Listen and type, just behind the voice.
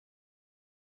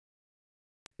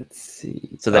Let's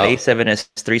see. So that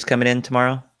A7S III is coming in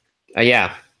tomorrow?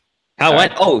 Yeah. All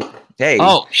right. Oh, hey.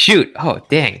 Oh, shoot. Oh,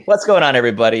 dang. What's going on,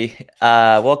 everybody?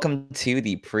 Welcome to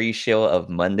the pre-show of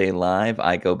Monday Live.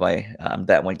 I go by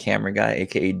that one camera guy,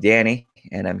 aka Danny,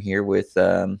 and I'm here with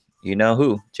you know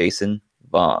who, Jason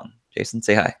Vong. Jason,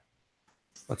 say hi.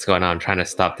 What's going on? I'm trying to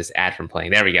stop this ad from playing.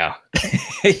 There we go.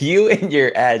 You and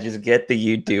your ad just get the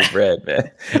YouTube bread,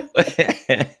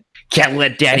 man. Can't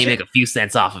let Danny make a few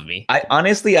cents off of me. I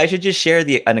honestly, I should just share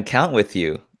an account with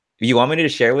you. You want me to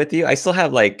share with you? I still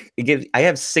have like I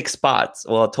have 6 spots,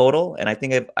 well, total, and I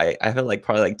think I have like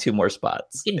probably like 2 more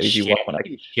spots. You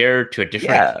can share to a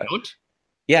different account.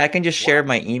 Yeah, I can just share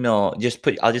my email.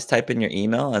 I'll just type in your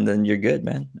email, and then you're good,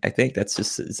 man. I think it's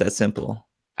that simple.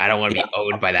 I don't want to be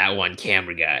owned by that one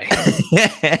camera guy.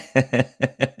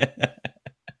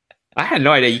 I had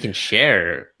no idea you can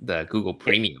share the Google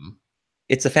Premium.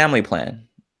 It's a family plan.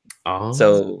 Oh,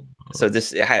 so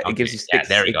this it gives you 6. Yeah,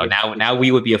 there we go. Now we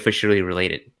would be officially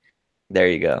related. There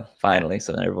you go. Finally,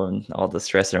 so all the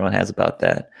stress everyone has about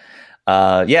that.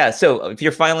 Yeah, so if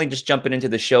you're finally just jumping into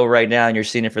the show right now and you're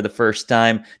seeing it for the first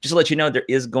time, just to let you know, there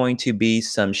is going to be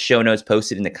some show notes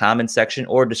posted in the comment section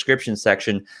or description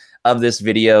section of this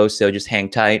video, so just hang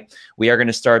tight. We are going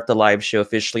to start the live show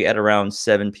officially at around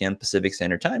 7 p.m. Pacific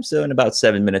Standard Time, so in about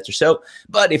 7 minutes or so.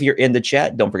 But if you're in the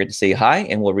chat, don't forget to say hi,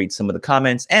 and we'll read some of the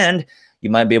comments, and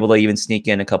you might be able to even sneak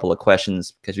in a couple of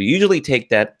questions, because we usually take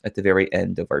that at the very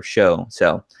end of our show.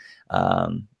 So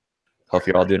hope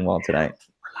you're all doing well tonight.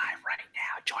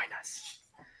 Join us.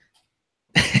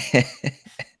 I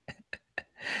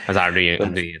was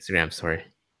doing the Instagram story.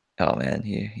 Oh man,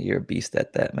 you're a beast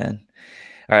at that, man.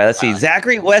 All right, let's see.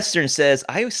 Zachary Western says,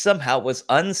 I somehow was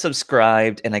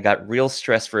unsubscribed and I got real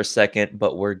stressed for a second,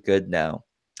 but we're good now.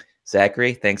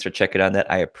 Zachary, thanks for checking on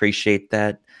that. I appreciate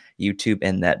that. YouTube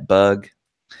and that bug.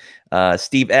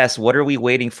 Steve S., what are we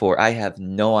waiting for? I have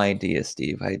no idea,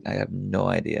 Steve. I have no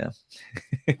idea.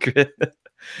 Chris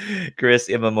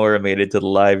Imamura made it to the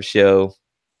live show.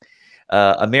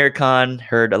 American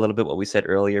heard a little bit what we said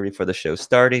earlier before the show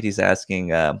started. He's asking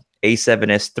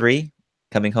A7S III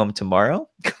coming home tomorrow?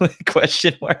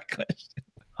 Question mark.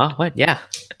 Huh? What? Yeah,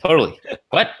 totally.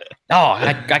 What? Oh,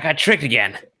 I got tricked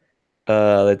again.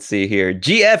 Let's see here.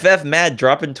 GFF Mad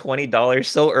dropping $20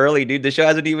 so early, dude. The show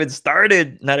hasn't even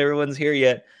started. Not everyone's here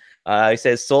yet. He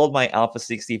says, sold my Alpha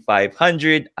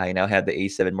 6500. I now have the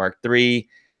A7 Mark III.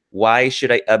 Why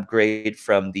should I upgrade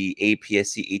from the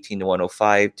APS-C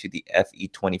 18-105 to the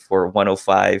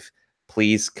FE24-105?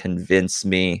 Please convince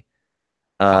me.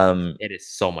 It is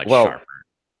so much sharper.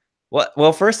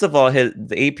 Well, first of all, the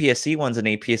APS-C one's an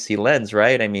APS-C lens,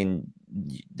 right? I mean,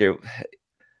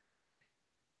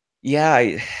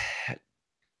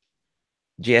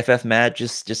 GFF Mad,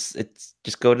 just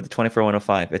go to the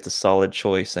 24-105. It's a solid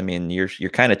choice. I mean, you're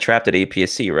kind of trapped at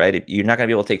APS-C, right? You're not gonna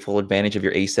be able to take full advantage of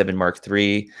your A7 Mark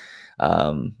III,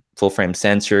 full frame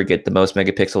sensor, get the most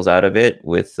megapixels out of it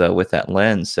with that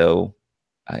lens. So,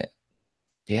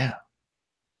 yeah.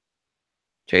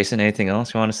 Jason, anything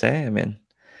else you want to say? I mean,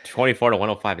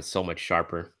 24-105 is so much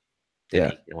sharper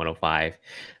than 18-105,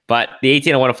 but the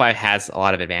 18-105 has a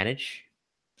lot of advantage.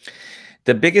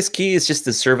 The biggest key is just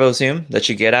the servo zoom that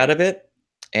you get out of it,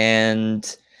 and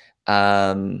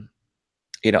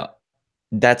you know,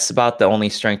 that's about the only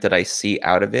strength that I see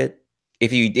out of it.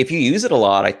 If you use it a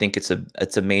lot, I think it's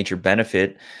a major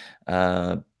benefit.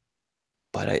 But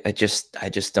I just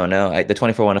don't know. The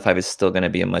 24-105 is still going to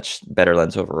be a much better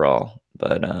lens overall.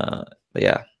 But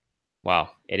yeah.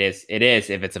 Wow, it is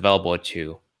if it's available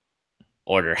to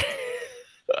order.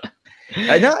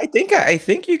 No, I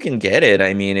think you can get it.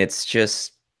 I mean, it's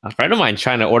just a friend of mine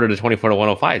trying to order the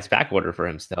 24-105. It's back order for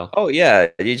him still. Oh yeah,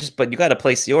 but you got to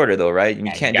place the order though, right?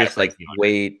 You can't just like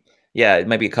wait. Yeah, it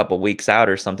might be a couple weeks out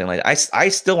or something like that. I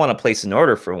still want to place an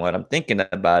order for one. I'm thinking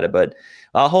about it, but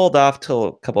I'll hold off till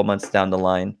a couple months down the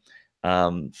line,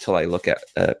 till I look at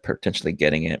potentially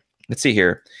getting it. Let's see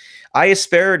here.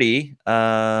 iAsperity,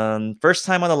 first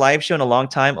time on the live show in a long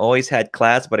time. Always had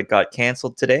class, but it got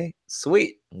canceled today.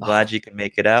 Sweet. I'm glad you can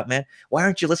make it out, man. Why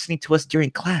aren't you listening to us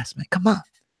during class, man? Come on.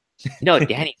 No,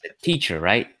 Danny's a teacher,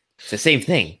 right? It's the same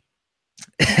thing.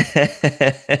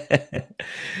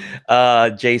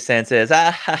 Jason says,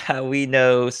 we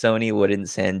know Sony wouldn't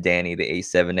send Danny the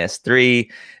A7S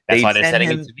III. That's why they're sending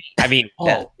him to me. I mean,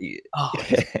 on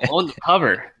the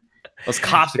cover. Those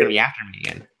cops are going to be after me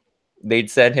again.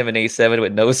 They'd send him an A7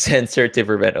 with no sensor to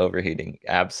prevent overheating.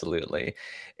 Absolutely.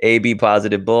 AB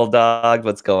Positive Bulldog,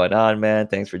 what's going on, man?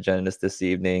 Thanks for joining us this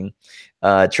evening.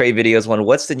 Trey Videos one,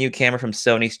 what's the new camera from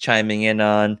Sony's chiming in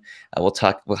on? We'll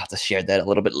have to share that a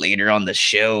little bit later on the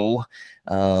show.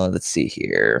 Let's see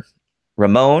here.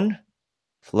 Ramon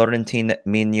Florentine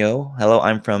Mino. Hello,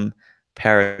 I'm from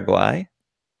Paraguay.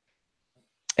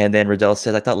 And then Riddell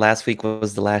says, I thought last week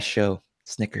was the last show.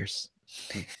 Snickers.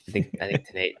 I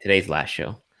think today's last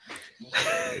show.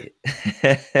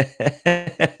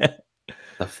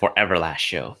 The forever last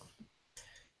show.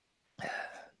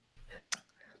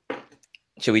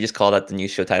 Should we just call that the new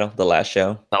show title? The last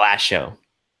show? The last show.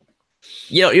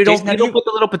 You don't put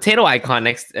the little potato icon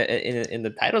next in the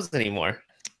titles anymore.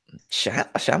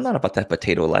 I'm not about that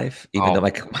potato life, even though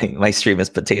my stream is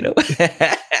potato.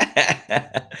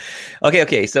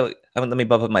 Okay. So let me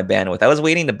bump up my bandwidth. I was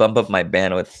waiting to bump up my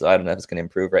bandwidth, so I don't know if it's going to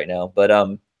improve right now. But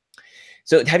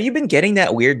so have you been getting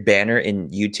that weird banner in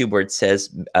YouTube where it says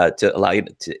to allow you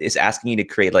is asking you to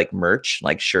create like merch,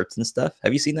 like shirts and stuff?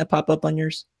 Have you seen that pop up on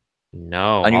yours?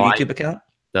 No, on your YouTube account.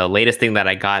 The latest thing that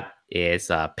I got is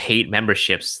paid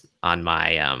memberships on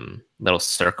my little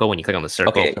circle. When you click on the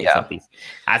circle, okay, yeah,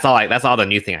 that's all the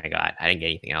new thing I got. I didn't get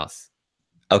anything else.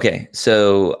 Okay,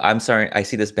 so I'm sorry. I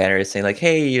see this banner saying like,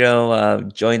 "Hey,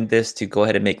 join this to go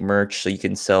ahead and make merch so you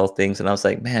can sell things." And I was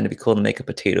like, "Man, it'd be cool to make a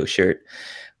potato shirt,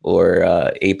 or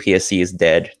APSC is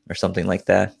dead, or something like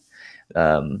that."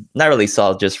 Not really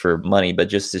sell just for money,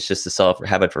 but it's just to sell for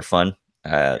have it for fun.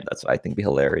 That's what I think would be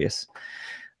hilarious.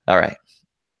 All right.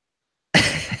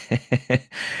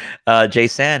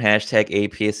 Jason, hashtag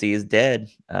APSC is dead.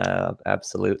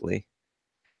 Absolutely.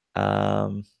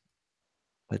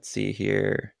 Let's see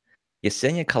here.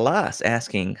 Yesenia Kalas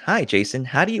asking, hi, Jason,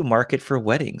 how do you market for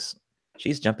weddings?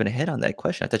 She's jumping ahead on that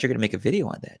question. I thought you were going to make a video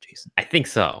on that, Jason. I think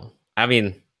so. I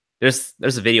mean, there's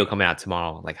a video coming out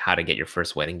tomorrow, like how to get your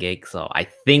first wedding gig. So I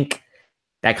think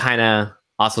that kind of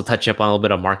also touch up on a little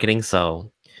bit of marketing. So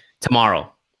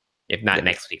tomorrow, if not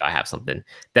next week, I'll have something.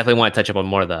 Definitely want to touch up on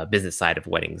more of the business side of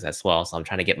weddings as well. So I'm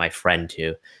trying to get my friend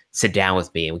to sit down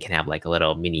with me and we can have like a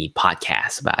little mini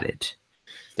podcast about it.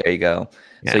 There you go.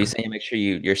 Yeah. So you say make sure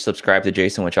you're subscribed to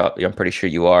Jason, which I'm pretty sure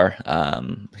you are.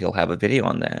 He'll have a video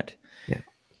on that. Yeah.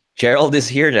 Gerald is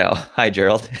here now. Hi,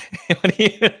 Gerald. What do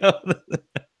you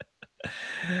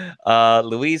know?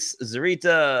 Luis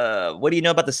Zurita, what do you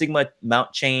know about the Sigma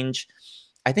mount change?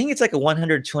 I think it's like a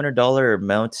 $100, $200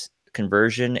 mount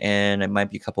conversion, and it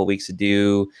might be a couple of weeks to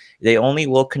do. They only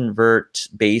will convert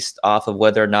based off of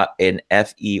whether or not an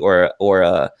FE or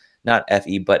a not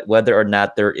FE, but whether or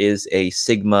not there is a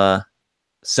Sigma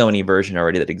Sony version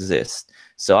already that exists.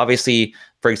 So obviously,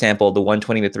 for example, the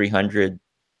 120 to 300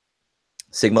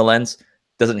 Sigma lens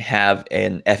doesn't have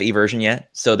an FE version yet,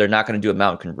 so they're not going to do a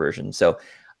mount conversion. So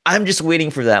I'm just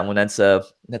waiting for that one. That's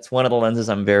one of the lenses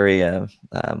I'm very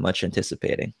much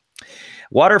anticipating.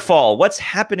 Waterfall, what's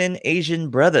happening, Asian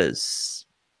brothers?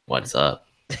 What's up?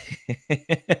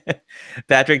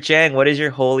 Patrick Chang, what is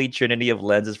your holy trinity of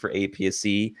lenses for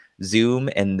APS-C, zoom,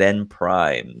 and then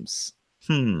primes?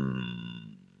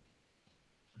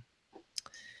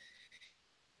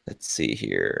 Let's see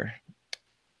here.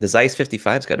 The Zeiss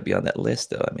 55's got to be on that list,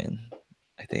 though. I mean,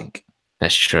 I think.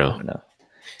 That's true. I don't know.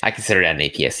 I consider that an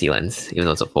APS-C lens, even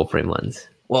though it's a full frame lens.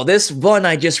 Well, this one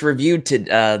I just reviewed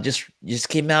just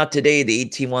came out today. The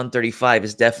 18135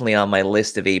 is definitely on my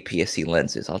list of APS-C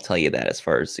lenses. I'll tell you that as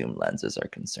far as zoom lenses are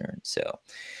concerned. So,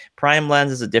 prime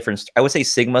lens is a different. I would say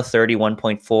Sigma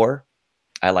 31.4.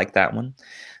 I like that one.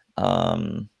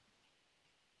 We'll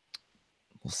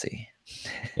see.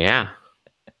 Yeah.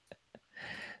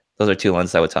 Those are two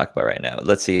lenses I would talk about right now.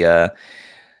 Let's see. Oh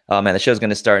man, the show's going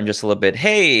to start in just a little bit.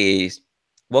 Hey,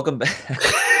 welcome back.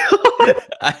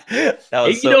 That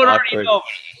was if you don't already know me.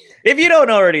 If you don't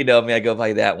already know me, I go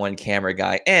by that one camera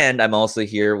guy. And I'm also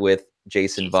here with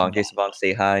Jason Vong. Jason Vong,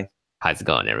 say hi. How's it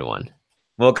going, everyone?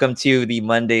 Welcome to the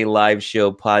Monday Live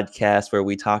Show podcast, where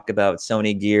we talk about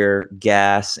Sony gear,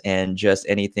 gas, and just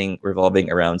anything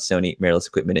revolving around Sony mirrorless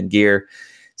equipment and gear.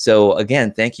 So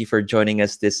again, thank you for joining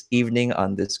us this evening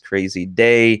on this crazy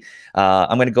day.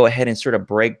 I'm going to go ahead and sort of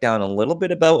break down a little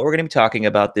bit about what we're going to be talking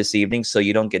about this evening so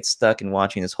you don't get stuck in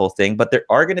watching this whole thing. But there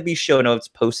are going to be show notes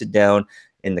posted down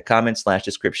in the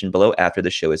comments/description below after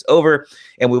the show is over.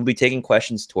 And we'll be taking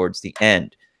questions towards the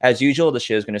end. As usual, the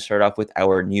show is going to start off with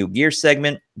our new gear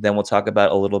segment. Then we'll talk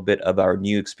about a little bit of our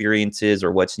new experiences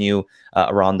or what's new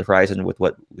around the horizon with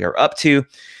what we are up to.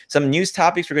 Some news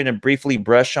topics we're going to briefly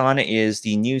brush on is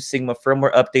the new Sigma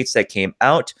firmware updates that came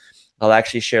out. I'll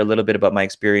actually share a little bit about my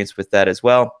experience with that as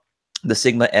well. The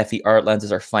Sigma FE art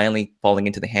lenses are finally falling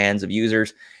into the hands of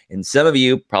users. And some of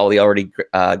you probably already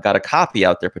got a copy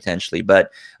out there potentially,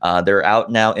 but they're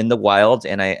out now in the wild,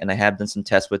 and I have done some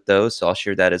tests with those, so I'll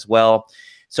share that as well.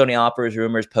 Sony offers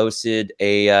rumors posted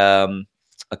a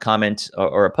a comment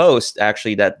or a post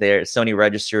actually that Sony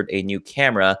registered a new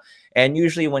camera. And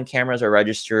usually when cameras are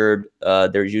registered,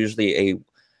 there's usually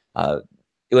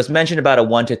it was mentioned about a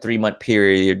 1 to 3 month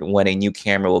period when a new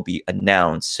camera will be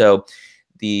announced. So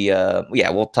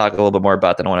we'll talk a little bit more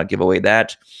about that. I don't want to give away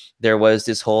that. There was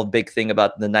this whole big thing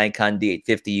about the Nikon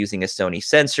D850 using a Sony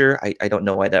sensor. I don't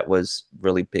know why that was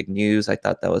really big news. I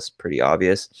thought that was pretty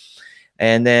obvious.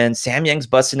 And then Samyang's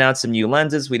busting out some new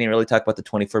lenses. We didn't really talk about the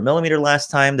 24mm last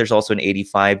time. There's also an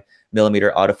 85mm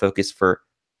autofocus for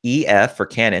EF for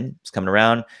Canon. It's coming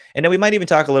around. And then we might even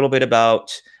talk a little bit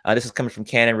about, this is coming from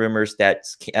Canon rumors, that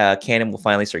Canon will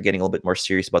finally start getting a little bit more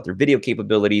serious about their video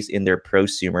capabilities in their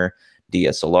prosumer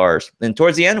DSLRs. And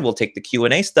towards the end, we'll take the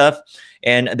Q&A stuff.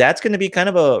 And that's going to be kind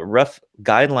of a rough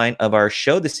guideline of our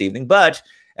show this evening. But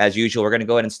as usual, we're going to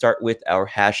go ahead and start with our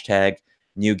hashtag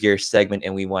New Gear segment.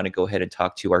 And we want to go ahead and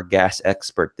talk to our gas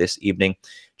expert this evening,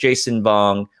 Jason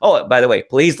Vong. Oh, by the way,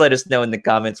 please let us know in the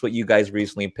comments what you guys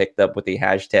recently picked up with the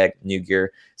hashtag New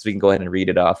Gear so we can go ahead and read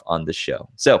it off on the show.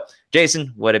 So,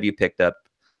 Jason, what have you picked up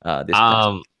this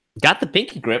past week? Got the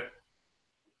pinky grip.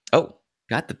 Oh,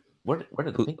 got the where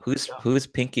did the pinky whose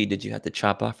pinky did you have to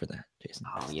chop off for that, Jason?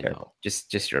 Oh, you know,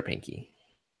 just your pinky.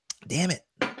 Damn it.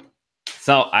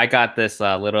 So I got this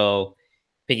little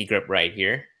pinky grip right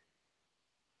here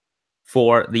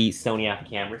for the Sony Alpha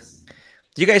cameras.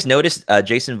 Did you guys notice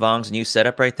Jason Vong's new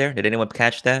setup right there? Did anyone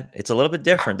catch that? It's a little bit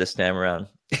different this time around.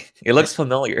 It looks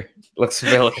familiar. Looks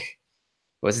familiar.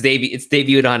 It's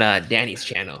debuted on Danny's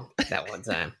channel that one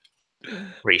time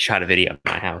where he shot a video of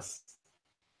my house.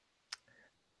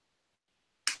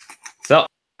 So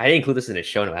I didn't include this in the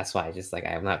show notes. That's why I just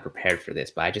I'm not prepared for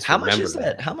this. But I just How much is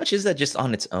that? How much is that just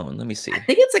on its own? Let me see. I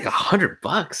think it's like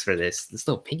 $100 for this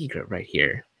little pinky grip right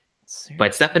here. Seriously? But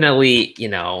it's definitely, you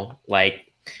know,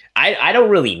 like I don't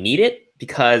really need it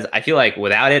because I feel like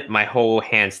without it, my whole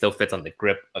hand still fits on the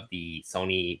grip of the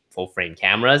Sony full frame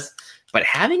cameras. But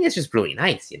having it's just really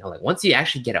nice, you know, like once you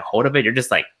actually get a hold of it, you're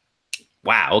just like,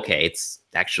 wow, okay, it's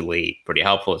actually pretty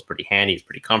helpful. It's pretty handy. It's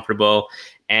pretty comfortable.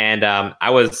 And I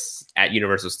was at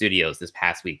Universal Studios this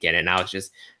past weekend, and I was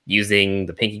just using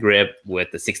the pinky grip with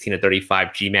the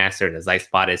 16-35 G Master and the Zeiss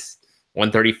Spottis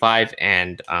 135,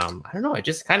 and I don't know, it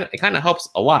kind of helps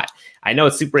a lot. I know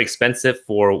it's super expensive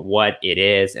for what it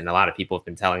is, and a lot of people have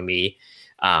been telling me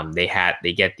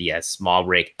they get the small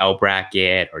rig L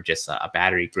bracket or just a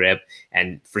battery grip,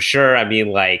 and for sure, I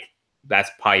mean, like,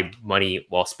 that's probably money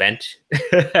well spent.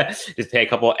 Just pay a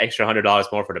couple extra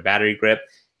 $100 more for the battery grip.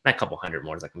 Not a couple hundred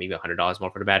more, it's like maybe $100 more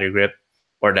for the battery grip,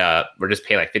 or just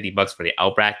pay like $50 for the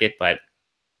L bracket. But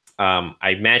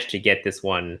I managed to get this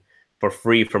one for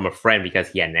free from a friend because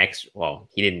he had an extra. Well,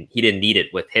 he didn't need it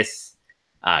with his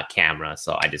camera,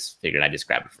 so I just figured I'd just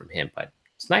grab it from him. But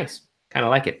it's nice, kind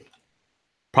of like it.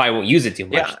 Probably won't use it too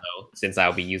much though, since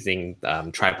I'll be using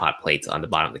tripod plates on the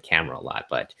bottom of the camera a lot.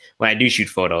 But when I do shoot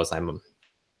photos, I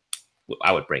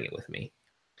would bring it with me.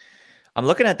 I'm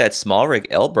looking at that small rig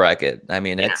L bracket. I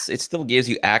mean, it still gives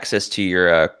you access to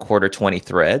your quarter 20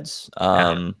 threads.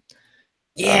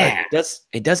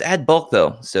 It does add bulk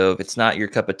though. So if it's not your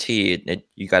cup of tea,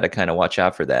 you got to kind of watch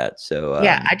out for that. So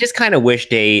I just kind of wish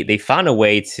they found a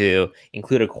way to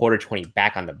include a quarter 20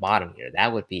 back on the bottom here.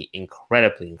 That would be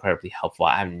incredibly helpful.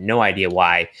 I have no idea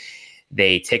why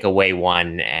they take away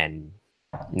one and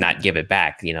not give it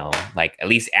back. You know, like at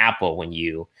least Apple, when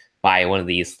you buy one of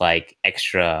these like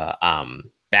extra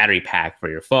battery pack for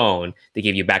your phone, they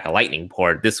give you back a lightning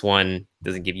port. This one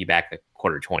doesn't give you back the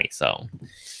quarter 20. So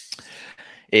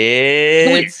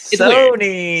it's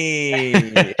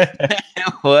Sony.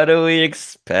 What do we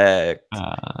expect?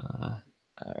 All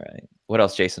right. What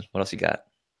else, Jason? What else you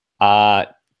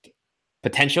got?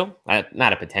 Potential.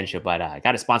 Not a potential, but I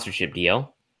got a sponsorship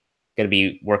deal. Going to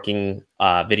be working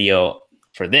video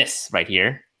for this right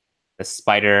here. The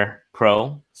Spider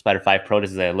 5 Pro.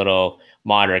 This is a little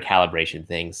monitor calibration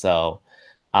thing. So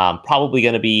probably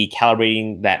going to be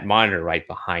calibrating that monitor right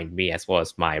behind me, as well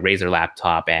as my Razer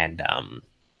laptop and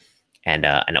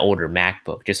an older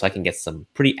MacBook, just so I can get some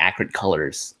pretty accurate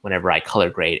colors whenever I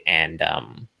color grade and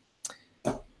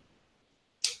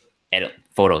edit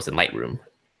photos in Lightroom.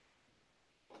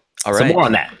 All right. So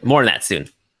more on that soon.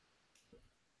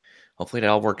 Hopefully that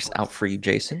all works out for you,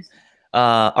 Jason.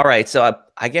 All right. So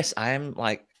I guess I'm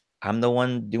the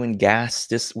one doing gas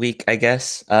this week, I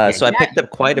guess. So I picked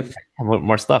up quite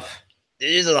more stuff.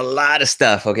 There's a lot of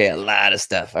stuff. Okay, a lot of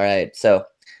stuff. All right. So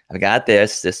I've got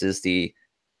this. This is the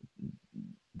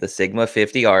Sigma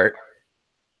 50 Art.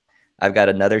 I've got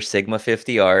another Sigma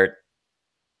 50 Art.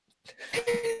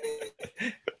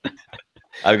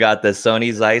 I've got the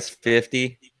Sony Zeiss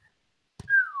 50.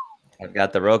 I've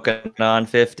got the Rokinon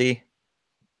 50.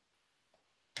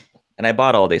 And I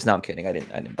bought all these. No, I'm kidding. I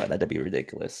didn't buy that. That'd be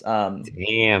ridiculous.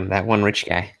 Damn, that one rich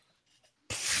guy.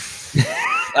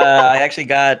 I actually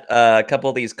got a couple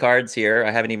of these cards here.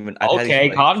 I haven't even. I've had these Okay,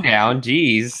 for, like, calm down.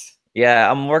 Jeez.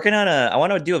 yeah, I'm working on I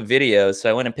want to do a video, so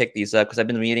I want to pick these up because I've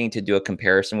been meaning to do a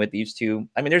comparison with these two.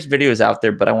 I mean, there's videos out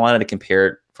there, but I wanted to compare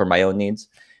it for my own needs.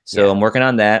 So Yeah. I'm working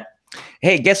on that.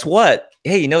 Hey, guess what?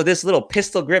 Hey, you know this little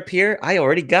pistol grip here? I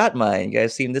already got mine. You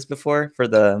guys seen this before for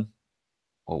the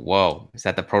Oh, whoa. Is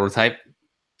that the prototype?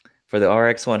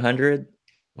 RX 100? This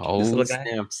Oh, little guy.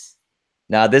 snaps.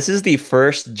 Now, this is the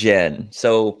first gen.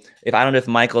 So, if I don't know if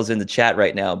Michael's in the chat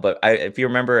right now, but if you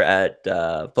remember at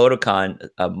Photocon,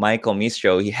 Michael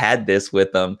Mistro, he had this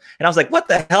with him, and I was like, "What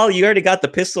the hell? You already got the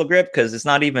pistol grip because it's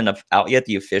not even out yet,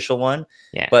 the official one."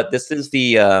 Yeah. But this is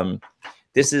the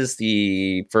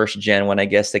first gen one, I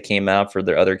guess, that came out for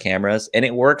their other cameras, and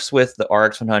it works with the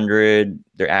RX 100,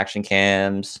 their action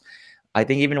cams. I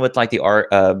think even with like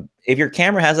if your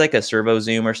camera has like a servo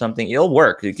zoom or something, it'll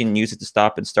work. You can use it to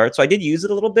stop and start. So I did use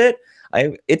it a little bit.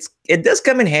 It does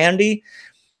come in handy,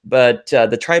 but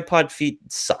the tripod feet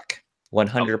suck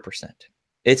 100%.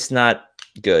 It's not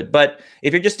good. But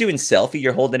if you're just doing selfie,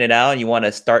 you're holding it out and you want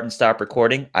to start and stop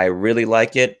recording, I really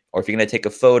like it. Or if you're going to take a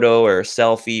photo or a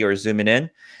selfie or zooming in,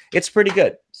 it's pretty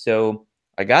good. So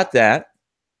I got that.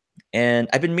 And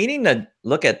I've been meaning to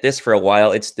look at this for a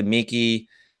while. It's the Miki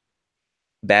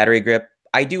battery grip.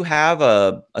 I do have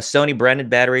a Sony branded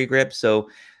battery grip, so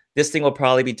this thing will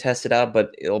probably be tested out,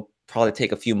 but it'll probably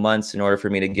take a few months in order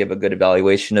for me to give a good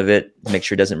evaluation of it, make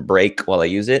sure it doesn't break while I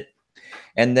use it.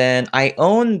 And then I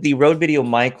own the Rode Video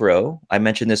Micro. I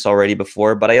mentioned this already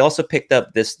before, but I also picked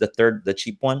up the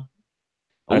cheap one.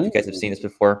 I don't know if you guys have seen this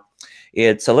before.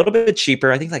 It's a little bit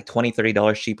cheaper. I think like $20,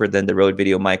 $30 cheaper than the Rode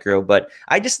Video Micro, but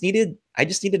I just needed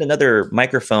another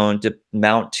microphone to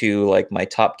mount to like my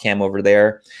top cam over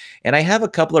there. And I have a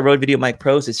couple of Rode Video Mic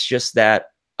Pros. It's just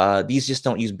that these just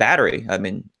don't use battery. I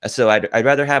mean, so I'd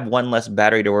rather have one less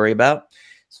battery to worry about.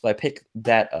 So I picked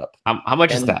that up. How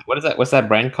much is that? What is that? What's that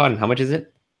brand called? And how much is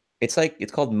it? It's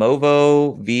called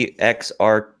Movo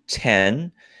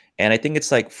VXR10, and I think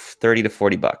it's like 30 to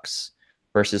 40 bucks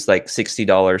versus like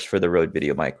 $60 for the Rode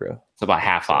Video Micro. It's about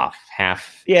half off.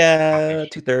 Half. Yeah,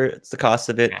 2/3. It's the cost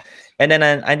of it. Yeah. And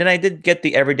then I did get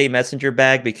the Everyday Messenger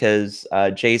bag because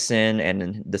Jason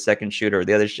and the second shooter,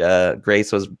 the other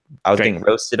Grace, I was getting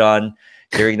roasted on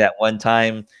during that one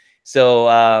time. So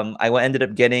I ended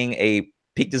up getting a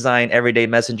Peak Design Everyday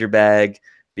Messenger bag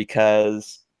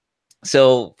because.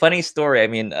 So funny story. I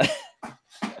mean,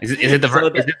 is it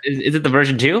the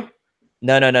version 2?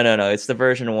 No. It's the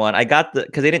version 1. I got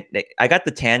I got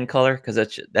the tan color because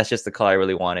that's just the color I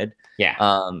really wanted. Yeah.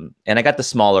 And I got the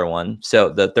smaller one, so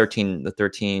the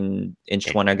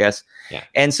 13-inch one, I guess. Yeah.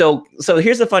 And so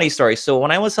here's the funny story. So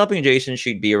when I was helping Jason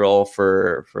shoot B-roll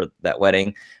for that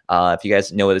wedding, if you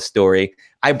guys know the story,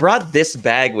 I brought this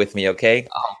bag with me. Okay.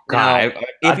 Oh God!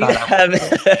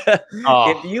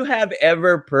 If you have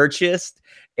ever purchased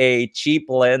a cheap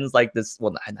lens like this,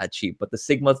 well, not cheap, but the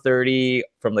Sigma 30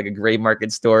 from like a gray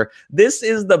market store, this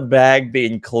is the bag they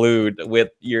include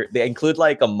they include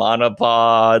like a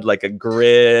monopod, like a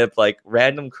grip, like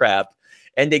random crap,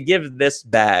 and they give this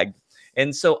bag.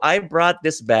 And so I brought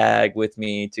this bag with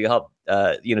me to help,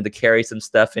 to carry some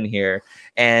stuff in here.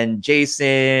 And Jason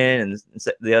and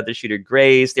the other shooter,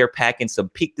 Grace, they're packing some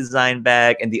Peak Design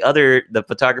bag. And the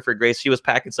photographer, Grace, she was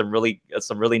packing some really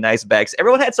nice bags.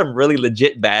 Everyone had some really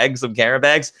legit bags, some camera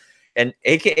bags. And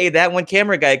AKA that one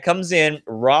camera guy comes in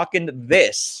rocking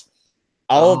this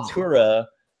Altura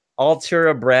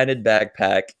branded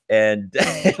backpack and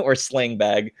or sling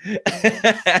bag.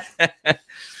 I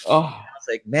was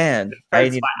like, man, I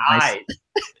need my eyes.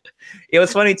 It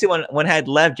was funny too when I had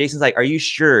left. Jason's like, "Are you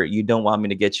sure you don't want me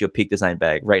to get you a Peak Design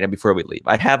bag right now before we leave?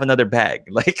 I have another bag."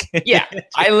 Like, yeah,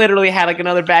 I literally had like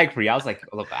another bag for you. I was like,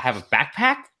 "Look, I have a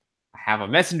backpack, I have a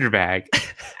messenger bag,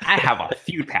 I have a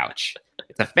feud pouch.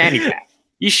 It's a fanny pack.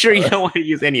 You sure you don't want to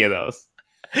use any of those?"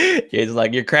 Jason's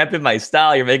like, "You're cramping my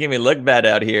style. You're making me look bad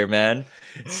out here, man."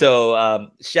 So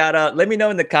shout out. Let me know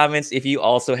in the comments if you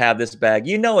also have this bag.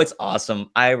 You know it's awesome.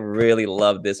 I really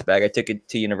love this bag. I took it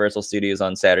to Universal Studios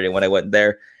on Saturday when I went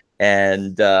there.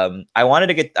 And I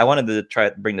wanted to try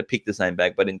to bring the Peak Design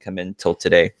bag, but didn't come in until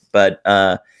today. But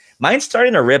mine's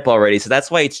starting to rip already. So that's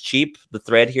why it's cheap. The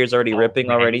thread here is already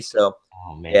ripping already. So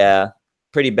yeah,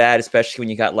 pretty bad, especially when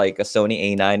you got like a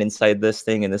Sony A9 inside this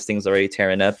thing and this thing's already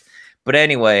tearing up. But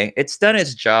anyway, it's done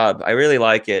its job. I really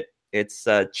like it. It's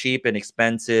cheap and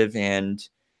expensive, and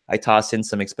I toss in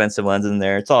some expensive lenses in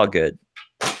there. It's all good.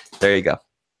 There you go.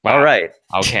 All Wow. right.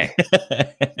 Okay.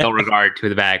 No regard to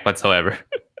the bag whatsoever.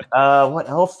 What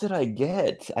else did I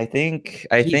get? I Jeez, think.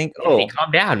 Danny, Oh,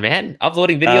 calm down, man.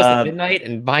 Uploading videos at um, midnight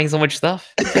and buying so much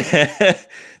stuff.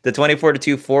 the 24 to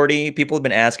 240. People have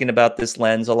been asking about this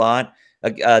lens a lot.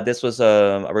 This was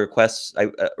a request,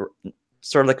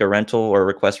 sort of like a rental or a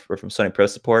request from Sony Pro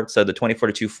Support. So the 24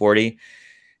 to 240.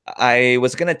 I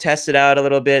was gonna test it out a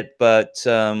little bit, but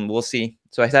we'll see.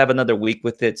 So I have another week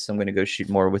with it, so I'm gonna go shoot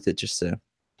more with it just to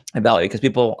evaluate, because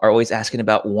people are always asking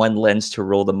about one lens to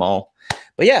roll them all.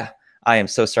 But yeah, I am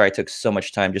so sorry I took so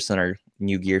much time just on our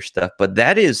new gear stuff. But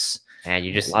that is And a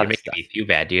you're lot of making stuff. me feel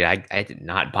bad, dude. I did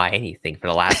not buy anything for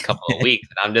the last couple of weeks.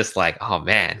 And I'm just like, oh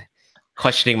man,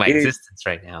 questioning my Dude, existence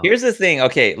right now. here's the thing.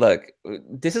 Okay, look,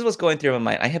 this is what's going through my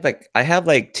mind. I have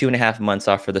like 2.5 months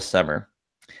off for the summer.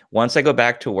 Once I go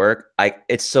back to work,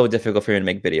 it's so difficult for me to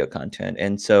make video content.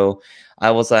 And so I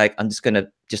was like, I'm just gonna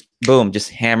just boom, just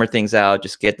hammer things out,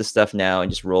 just get the stuff now and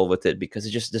just roll with it, because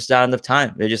it's just not enough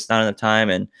time. There's just not enough time.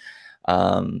 And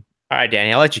All right,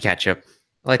 Danny, I'll let you catch up.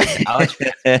 I'll let you, I'll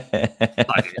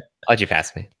let you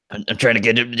pass me. I'm trying to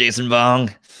get up to Jason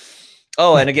Vong.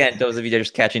 Oh, and again, those of you that are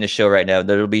just catching the show right now,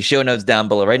 there will be show notes down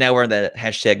below. Right now, we're in the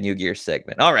hashtag New Gear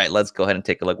segment. All right, let's go ahead and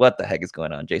take a look. What the heck is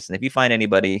going on, Jason? If you find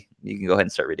anybody, you can go ahead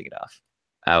and start reading it off.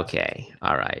 Okay,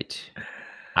 all right.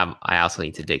 I also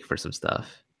need to dig for some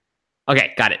stuff.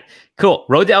 Okay, got it. Cool.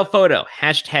 Rodell photo.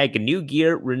 Hashtag New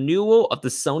Gear renewal of the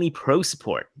Sony Pro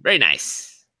support. Very nice.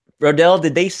 Rodell,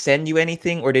 did they send you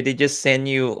anything, or did they just send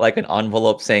you like an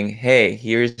envelope saying, hey,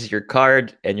 here's your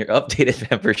card and your updated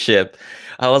membership?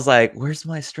 I was like, where's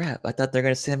my strap? I thought they're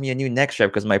going to send me a new neck strap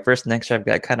because my first neck strap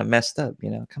got kind of messed up.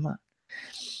 Come on.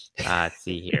 Let's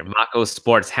see here. Mako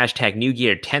Sports. Hashtag New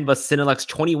Gear 10 bus Cinelux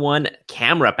 21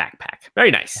 camera backpack.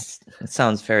 Very nice. It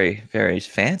sounds very, very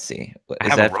fancy. I Is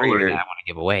have that a for roller your that I want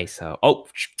to give away. So,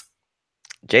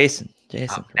 Jason?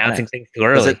 announcing things too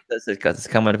early. Does it because it's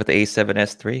coming with the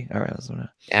A7S3? All right.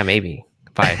 Yeah, maybe.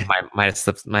 Might have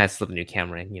slipped a new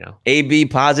camera in, AB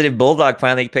Positive Bulldog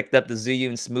finally picked up the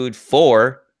Zhiyun Smooth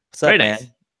 4. What's up, Very man? nice.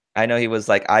 I know he was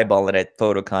like eyeballing at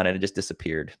PhotoCon and it just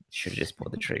disappeared. Should have just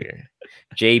pulled the trigger.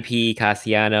 JP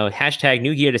Cassiano. Hashtag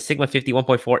New Gear to Sigma 50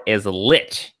 1.4 is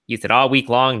lit. Used it all week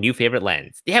long. New favorite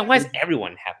lens. Yeah, why is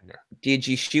everyone having it? Did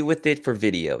you shoot with it for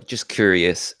video? Just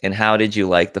curious. And how did you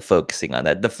like the focusing on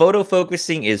that? The photo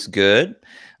focusing is good.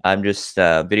 I'm just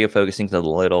video focusing is a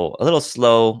little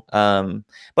slow.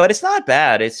 But it's not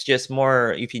bad. It's just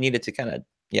more if you needed to kind of,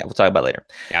 yeah, we'll talk about it later.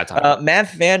 Yeah, I'll talk about Mav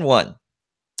Fan 1.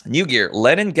 New Gear,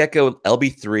 Lennon Gecko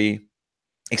LB3,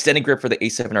 extended grip for the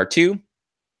A7R2,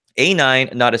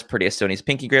 A9, not as pretty as Sony's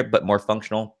Pinky grip, but more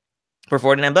functional for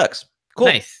 $49. Cool.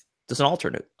 Nice. Just an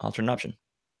alternate option.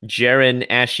 Jaren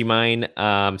Ashimine,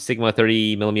 Sigma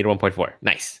 30mm 1.4.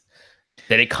 Nice.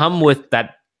 Did it come with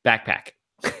that backpack?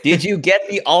 Did you get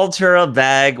the Ultra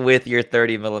bag with your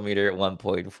 30mm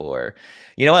 1.4?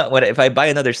 You know what? If I buy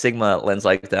another Sigma lens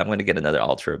like that, I'm going to get another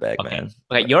Ultra bag, man.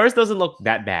 Okay, yours doesn't look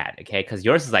that bad, okay? Because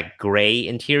yours is like gray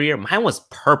interior. Mine was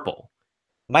purple.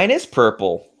 Mine is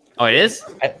purple. Oh, it is?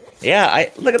 Look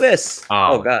at this.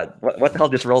 Oh, God. What the hell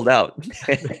just rolled out?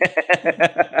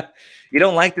 You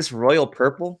don't like this royal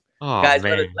purple? Oh, guys,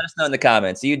 man. let us know in the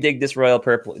comments. Do you dig this royal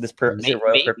purple? Is it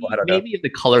royal purple? I don't know. Maybe if the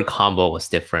color combo was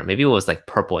different. Maybe it was like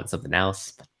purple and something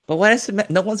else. But why is it?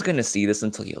 No one's going to see this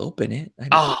until you open it.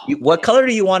 I mean, what color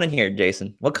do you want in here,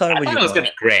 Jason? What color would you want? It was going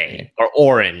to be gray or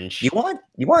orange. You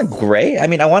want gray? I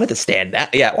mean, I want it to stand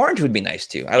out. Yeah, orange would be nice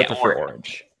too. I would prefer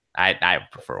orange. I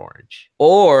prefer orange.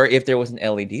 Or if there was an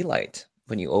LED light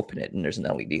when you open it and there's an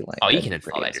LED light. Oh, you can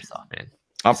install that yourself, man.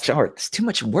 I'm sorry. It's too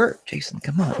much work, Jason.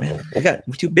 Come on, man.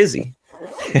 We're too busy.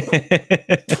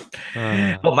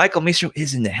 Well, Michael Mistro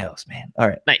is in the house, man. All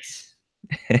right. Nice.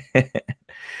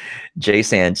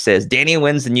 Jason says Danny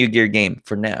wins the New Gear game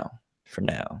for now.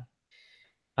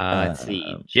 Let's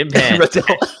see. Jim Pan.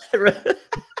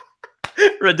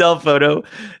 Rodell photo.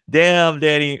 Damn,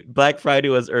 Danny. Black Friday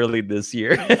was early this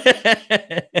year.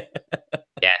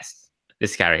 Yes.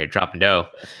 This guy right here dropping dough.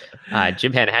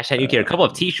 Jim Pan, hashtag New Gear. A couple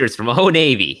of t-shirts from O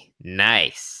Navy.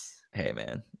 Nice. Hey,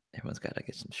 man. Everyone's got to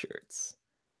get some shirts.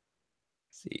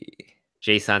 Let's see.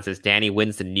 Jason says Danny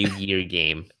wins the New Gear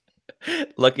game.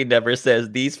 Lucky Never says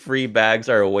these free bags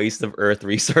are a waste of Earth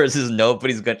resources.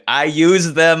 Nobody's gonna. I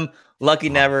use them. Lucky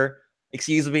Never.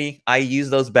 Excuse me. I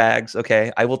use those bags.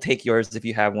 Okay, I will take yours if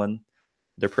you have one.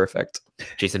 They're perfect.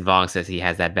 Jason Vong says he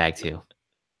has that bag too.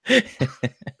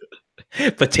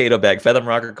 Potato bag. Feather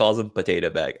Rocker calls them potato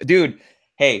bag. Dude,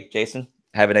 hey, Jason,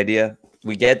 I have an idea.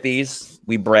 We get these.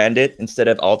 We brand it instead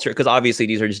of Ultra, because obviously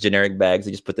these are just generic bags.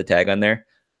 They just put the tag on there.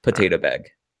 Potato bag.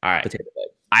 All right. Potato bag.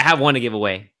 I have one to give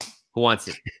away. Who wants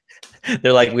it?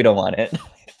 They're like, we don't want it.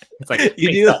 It's like, You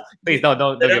please, do. please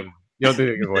don't give them. You don't do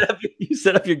the giveaway. You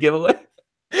set up your giveaway.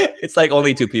 It's like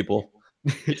only 2 people.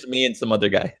 Just me and some other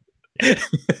guy. Yeah.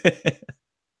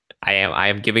 I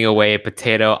am giving away a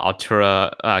Potato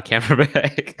Ultra camera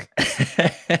bag.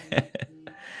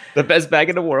 The best bag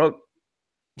in the world.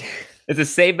 It's the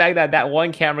same bag that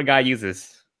one camera guy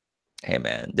uses. Hey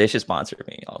man, they should sponsor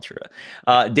me, Ultra.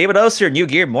 David Oster, new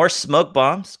gear, more smoke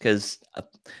bombs, because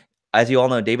as you all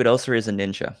know, David Oster is a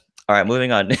ninja. All right,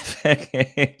 moving on.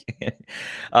 Nivek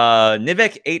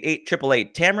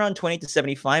 88888 Tamron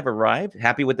 20-75 arrived.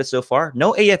 Happy with this so far.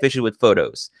 No AF issue with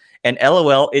photos. And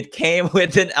LOL, it came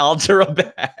with an Ultra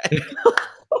bag.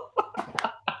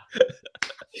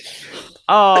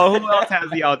 Oh, who else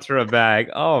has the Ultra bag?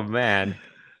 Oh man.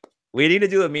 We need to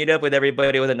do a meetup with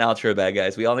everybody with an Ultra bag,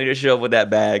 guys. We all need to show up with that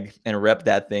bag and rep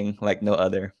that thing like no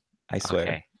other. I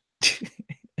swear. Okay.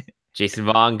 Jason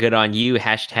Vong, good on you.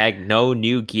 Hashtag no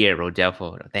new gear, Rodell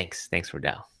photo. Thanks,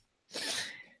 Rodell.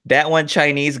 That one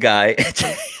Chinese guy.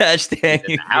 Hashtag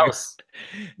in the house.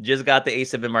 Just got the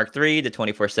A7 Mark III, the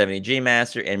 2470 G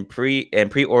Master, and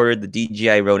pre-ordered the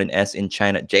DJI Ronin S in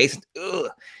China. Jason,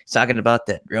 he's talking about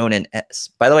that Ronin S.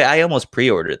 By the way, I almost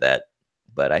pre-ordered that,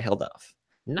 but I held off.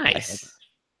 Nice.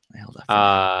 I held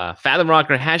off. Fathom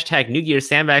Rocker, hashtag new gear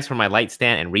sandbags for my light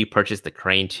stand and repurchase the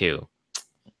crane too.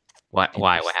 What?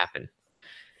 Why? What happened?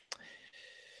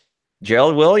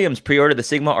 Gerald Williams pre-ordered the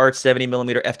Sigma Art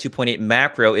 70mm f2.8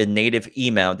 macro in native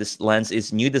E-mount. This lens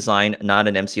is new design, not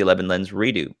an MC11 lens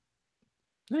redo.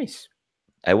 Nice.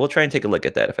 I will try and take a look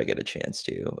at that if I get a chance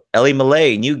to. Ellie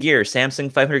Malay, new gear,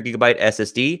 Samsung 500GB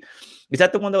SSD. Is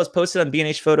that the one that was posted on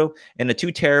B&H Photo? And a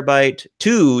 2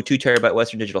 terabyte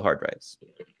Western Digital hard drives.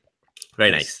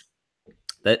 Very nice.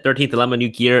 The 13th Dilemma, new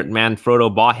gear,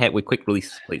 Manfrotto ball head with quick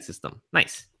release plate system.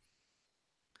 Nice.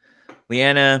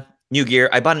 Leanna, new gear.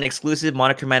 I bought an exclusive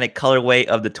monochromatic colorway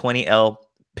of the 20L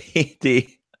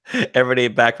PD everyday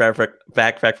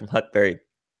backpack from Huckberry.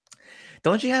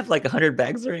 Don't you have like 100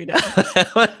 bags right now?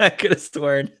 I could have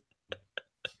sworn.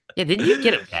 Yeah, didn't you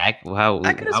get a bag? Wow,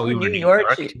 I could have sworn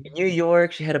New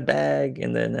York. She had a bag,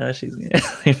 and then now she's.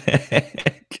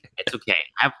 It's okay.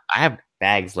 I have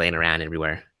bags laying around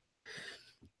everywhere.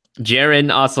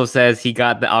 Jaren also says he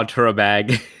got the Ultra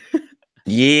bag.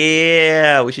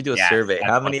 Yeah, we should do a survey.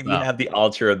 How many of you have the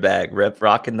Ultra bag?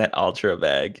 Rocking that Ultra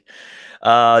bag.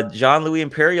 John Louis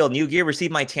Imperial, new gear,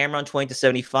 received my Tamron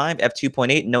 20-75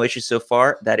 f2.8. No issues so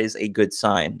far. That is a good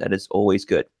sign. That is always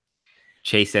good.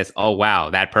 Chase says, "Oh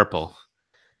wow, that purple."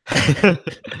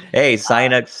 Hey,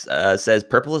 Cyanux says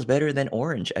purple is better than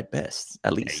orange at best.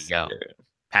 At least. There you go.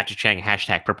 Patrick Chang,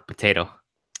 hashtag purple potato.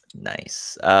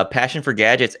 Nice. Passion for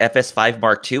Gadgets FS5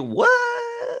 Mark II.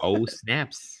 What? Oh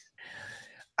snaps!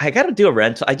 I got to do a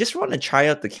rental. I just want to try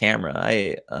out the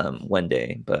camera. One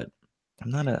day, but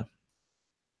I'm not a.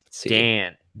 Let's see.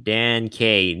 Dan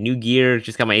K, new gear.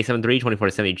 Just got my A7 III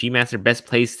 2470 G Master. Best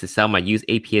place to sell my used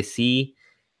APS-C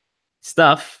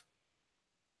stuff.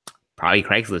 Probably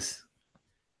Craigslist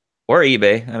or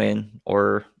eBay. I mean,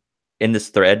 or in this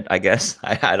thread, I guess.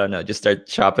 I don't know. Just start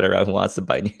shopping around who wants to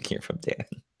buy new gear from Dan.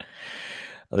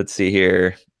 Let's see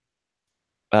here.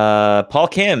 Paul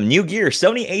Kim, new gear,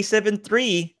 Sony A7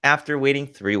 III after waiting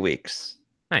 3 weeks.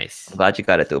 Nice. I'm glad you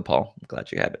got it though, Paul. I'm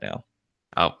glad you have it now.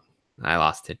 Oh, I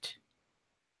lost it.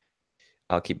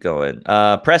 I'll keep going.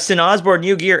 Preston Osborne,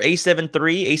 new gear, A7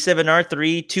 III,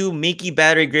 A7R3, 2 Mickey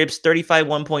battery grips, 35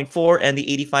 1.4 and the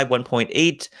 85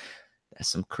 1.8. That's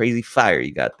some crazy fire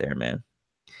you got there, man.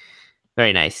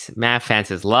 Very nice. Matt Fan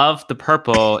says, love the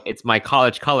purple. It's my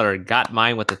college color. Got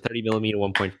mine with the 30mm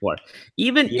 1.4.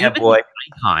 Even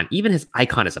his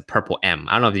icon is a purple M.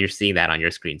 I don't know if you're seeing that on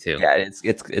your screen too. Yeah,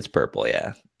 it's purple.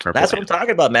 Yeah, purple that's what I'm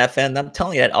talking about, Matt Fan. I'm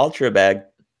telling you, that Ultra bag,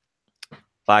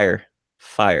 fire.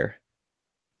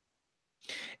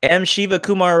 M. Shiva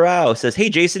Kumar Rao says, hey,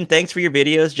 Jason, thanks for your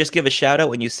videos. Just give a shout out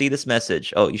when you see this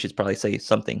message. Oh, you should probably say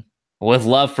something. With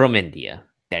love from India.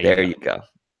 There you go.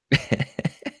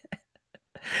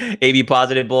 AB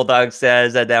Positive Bulldog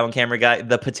says that one camera guy,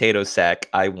 the potato sack.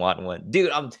 I want one.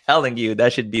 Dude, I'm telling you,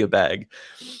 that should be a bag.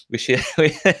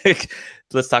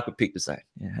 Let's talk with Peak Design.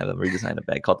 Yeah, have them redesign a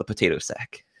bag called the potato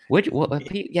sack.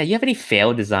 Yeah, you have any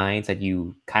failed designs that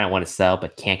you kind of want to sell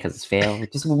but can't because it's failed?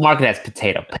 Just market it as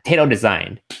potato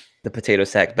design. The potato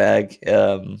sack bag.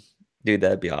 Dude,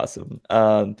 that'd be awesome.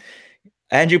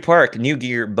 Andrew Park, new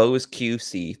gear, Bose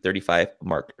QC 35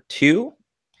 Mark II.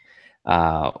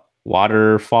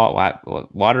 Waterfall,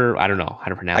 water. I don't know how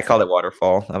to pronounce it. I call it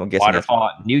Waterfall. I'm guessing Waterfall,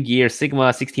 new gear,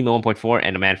 Sigma 16mm 1.4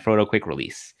 and a Manfrotto quick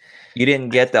release. You didn't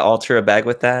get the Ultra bag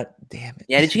with that? Damn it.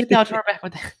 Yeah, did you get the Ultra bag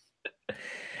with that?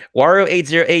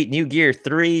 Wario808 New Gear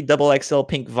 3 double XL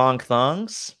pink Vong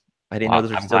thongs. I didn't know Well,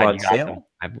 those were I'm still glad on you got them.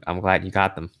 sale. I'm glad you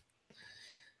got them.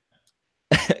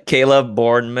 Caleb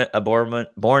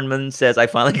Bornman says, I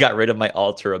finally got rid of my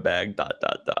Altura bag. ...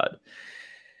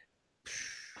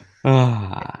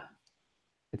 Ah,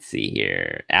 let's see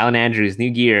here. Alan Andrews,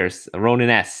 New Gears, Ronan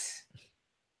S.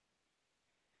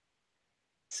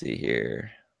 Let's see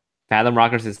here. Fathom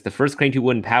Rockers is the first Crane 2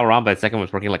 wouldn't power on, but the second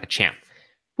was working like a champ.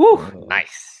 Whew, Oh.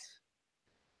 nice.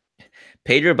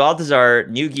 Pedro Baltazar,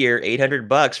 New Gear,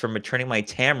 $800 for returning my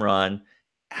Tamron.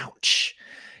 Ouch.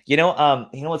 You know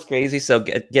what's crazy? So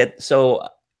so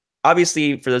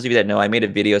obviously, for those of you that know, I made a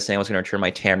video saying I was going to return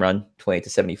my Tamron 28 to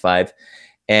 75,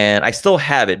 and I still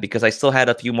have it because I still had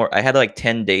a few more. I had like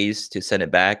 10 days to send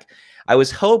it back. I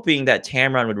was hoping that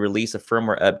Tamron would release a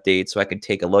firmware update so I could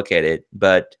take a look at it,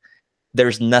 but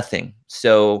there's nothing.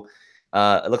 So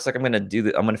it looks like I'm gonna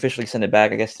officially send it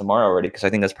back, I guess, tomorrow already, because I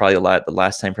think that's probably the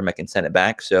last time frame I can send it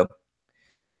back. So,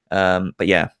 but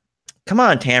yeah, come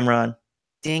on, Tamron,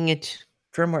 dang it,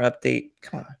 firmware update,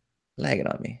 come on, lagging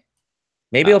on me.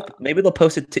 Maybe they'll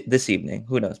post it this evening.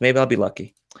 Who knows? Maybe I'll be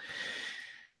lucky.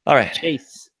 All right,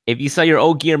 Chase. If you sell your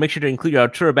old gear, make sure to include your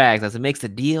Altura bags as it makes the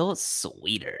deal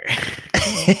sweeter.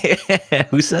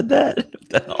 Who said that? What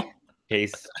the hell?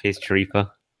 Chase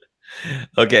Charifa.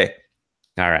 Okay.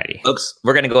 Alrighty. Folks,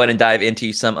 we're going to go ahead and dive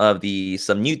into some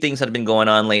new things that have been going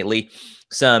on lately,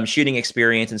 some shooting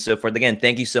experience and so forth. Again,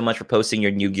 thank you so much for posting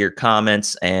your New Gear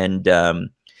comments. And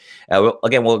we're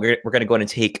going to go ahead and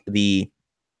take the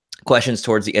questions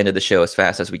towards the end of the show as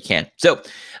fast as we can. So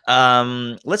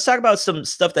let's talk about some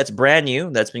stuff that's brand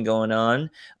new that's been going on.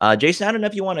 Jason, I don't know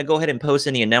if you want to go ahead and post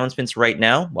any announcements right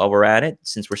now while we're at it,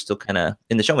 since we're still kind of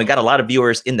in the show. We got a lot of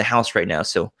viewers in the house right now,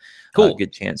 so cool.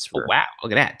 Good chance for. Oh, wow,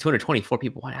 look at that, 224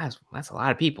 people. Wow, that's a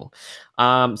lot of people.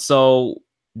 So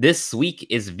this week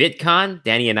is VidCon.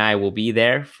 Danny and I will be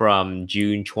there from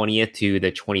June 20th to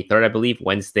the 23rd, I believe,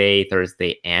 Wednesday,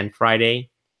 Thursday, and Friday.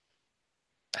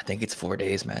 I think it's 4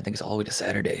 days, man. I think it's all the way to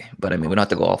Saturday. But I mean, we don't have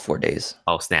to go all 4 days.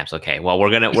 Oh, snaps. Okay. Well, we're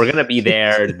gonna be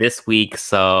there this week.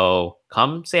 So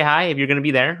come say hi if you're gonna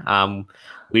be there.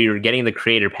 We're getting the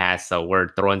creator pass, so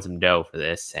we're throwing some dough for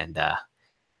this, and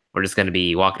we're just gonna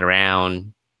be walking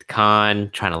around the con,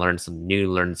 trying to learn some new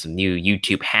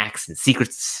YouTube hacks and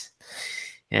secrets.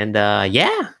 And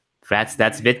yeah, that's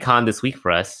VidCon this week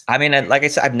for us. I mean, like I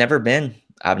said, I've never been.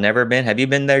 Have you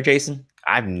been there, Jason?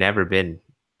 I've never been.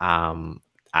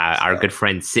 Our good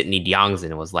friend Sydney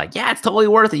Diongson was like, "Yeah, it's totally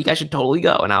worth it. You guys should totally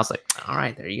go." And I was like, "All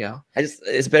right, there you go."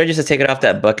 It's better just to take it off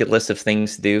that bucket list of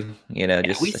things to do. You know,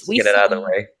 yeah, just get it out of the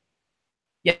way.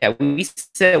 Yeah, we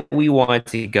said we want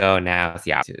to go now.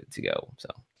 Yeah, to go. So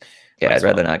yeah, I'd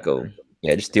rather not go.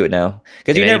 Yeah, just do it now,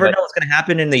 because you never know what's going to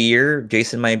happen in the year.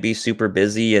 Jason might be super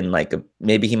busy, and like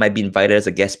maybe he might be invited as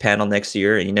a guest panel next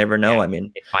year, and you never know. Yeah, I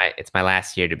mean, it's my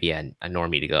last year to be a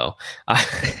normie to go.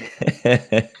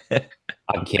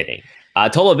 I'm kidding.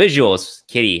 Tola Visuals,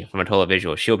 Kitty from Tola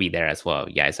Visuals, she'll be there as well.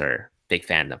 You guys are big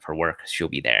fan of her work. She'll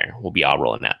be there. We'll be all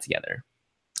rolling out together.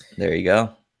 There you go.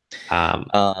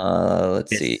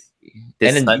 Let's see.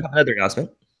 And then you have another announcement.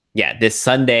 Yeah, this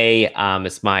Sunday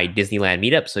is my Disneyland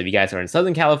meetup. So if you guys are in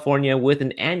Southern California with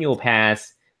an annual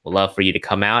pass, we'd love for you to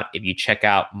come out. If you check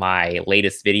out my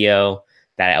latest video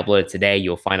that I uploaded today,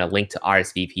 you'll find a link to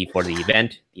RSVP for the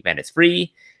event. The event is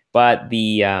free, but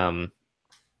the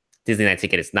Disneyland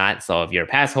ticket is not. So if you're a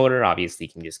pass holder, obviously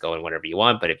you can just go in whenever you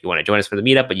want. But if you want to join us for the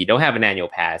meetup, but you don't have an annual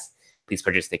pass, please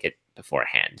purchase a ticket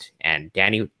beforehand. And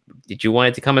Danny, did you want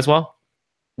it to come as well?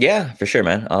 Yeah, for sure,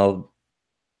 man.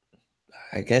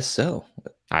 I guess so.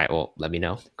 All right, well, let me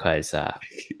know, because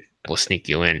we'll sneak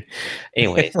you in.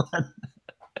 Anyways.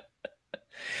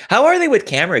 How are they with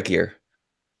camera gear?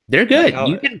 They're good.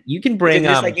 You can bring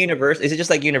is it just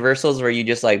like Universals, where you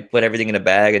just like put everything in a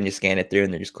bag and you scan it through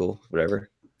and they're just cool,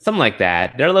 whatever? Something like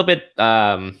that. They're a little bit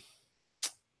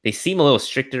they seem a little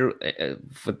stricter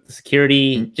for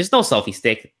security. Mm-hmm. Just no selfie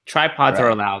stick. Tripods are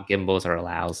allowed, gimbals are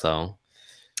allowed, so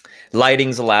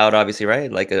lighting's allowed, obviously,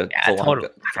 right? Like a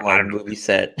full-on movie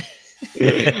set.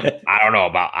 I don't know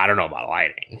about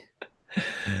lighting.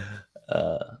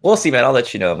 We'll see, man. I'll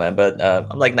let you know, man. But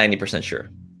I'm like 90% sure.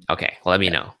 Okay, well, let me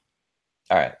know.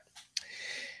 All right.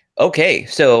 Okay,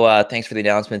 so thanks for the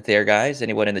announcement there, guys.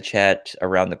 Anyone in the chat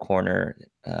around the corner?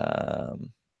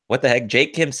 What the heck?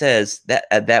 Jake Kim says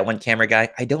that one camera guy,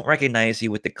 I don't recognize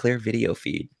you with the clear video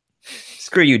feed.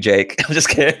 Screw you, Jake. I'm just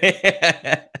kidding.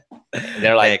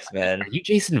 They're like, thanks, man. Are you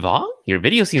Jason Vong? Your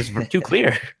video seems too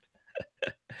clear.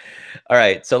 All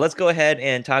right, so let's go ahead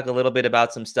and talk a little bit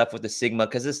about some stuff with the Sigma,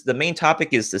 because the main topic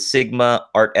is the Sigma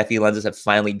Art FE lenses have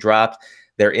finally dropped.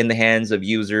 they're in the hands of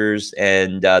users,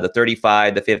 and the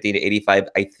 35, the 50, the 85,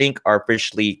 I think are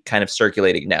officially kind of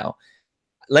circulating now.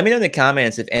 Let me know in the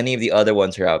comments if any of the other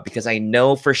ones are out, because I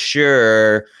know for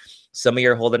sure some of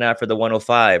you are holding out for the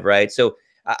 105, right? So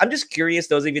I'm just curious,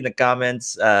 those of you in the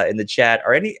comments, in the chat,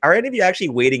 are any of you actually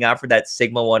waiting out for that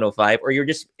Sigma 105, or you're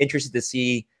just interested to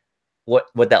see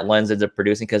what that lens ends up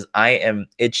producing? Because I am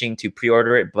itching to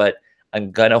pre-order it, but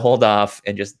I'm gonna hold off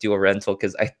and just do a rental,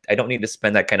 because I don't need to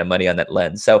spend that kind of money on that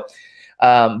lens. So,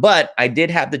 but I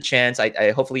did have the chance.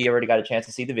 I hopefully you already got a chance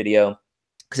to see the video,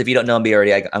 because if you don't know me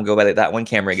already, I'm going by that one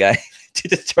camera guy to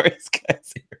the Taurus guy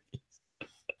series.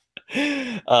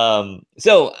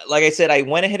 So like I said, I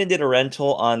went ahead and did a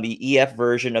rental on the EF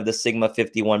version of the Sigma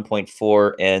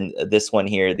 51.4 and this one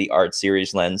here, the Art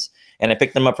Series lens. And I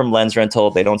picked them up from Lens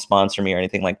Rental. They don't sponsor me or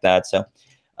anything like that. So,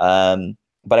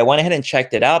 but I went ahead and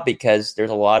checked it out because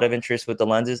there's a lot of interest with the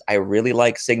lenses. I really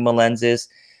like Sigma lenses.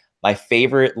 My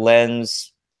favorite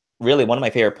lens, really one of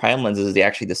my favorite prime lenses, is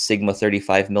actually the Sigma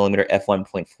 35mm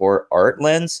f1.4 Art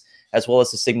lens, as well as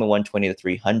the Sigma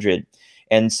 120-300.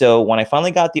 And so when I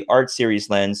finally got the Art Series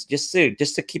lens, just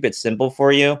to keep it simple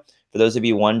for you, for those of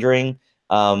you wondering,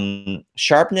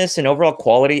 sharpness and overall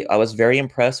quality, I was very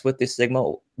impressed with the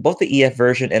Sigma. Both the EF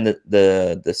version and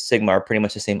the Sigma are pretty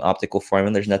much the same optical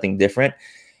formula. There's nothing different.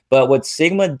 But what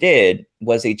Sigma did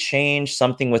was they changed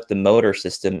something with the motor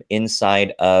system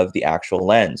inside of the actual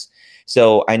lens.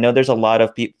 So I know there's a lot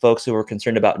of folks who were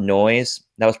concerned about noise.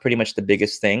 That was pretty much the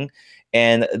biggest thing.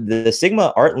 And the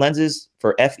Sigma Art lenses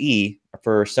for FE,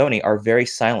 for Sony, are very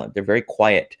silent. They're very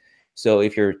quiet. So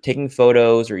if you're taking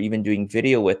photos or even doing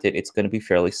video with it, it's going to be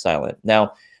fairly silent.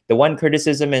 Now, the one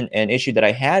criticism and issue that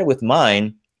I had with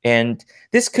mine, and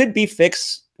this could be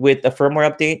fixed with a firmware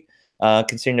update,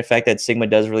 considering the fact that Sigma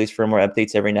does release firmware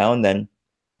updates every now and then,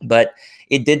 but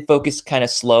it did focus kind of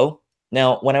slow.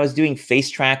 Now, when I was doing face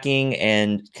tracking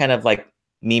and kind of like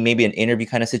maybe an interview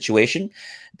kind of situation,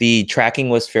 the tracking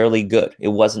was fairly good. It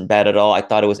wasn't bad at all. I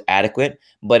thought it was adequate.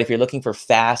 But if you're looking for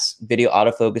fast video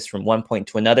autofocus from one point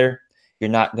to another, you're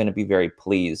not going to be very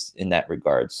pleased in that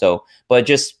regard. So, but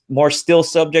just more still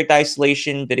subject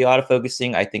isolation, video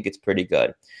autofocusing, I think it's pretty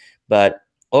good. But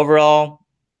overall,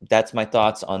 that's my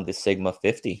thoughts on the Sigma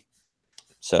 50.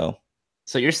 So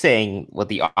you're saying what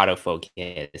the autofocus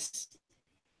is?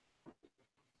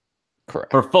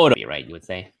 Correct. For photo, right? You would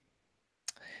say.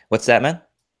 What's that, man?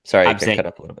 Sorry, I saying, cut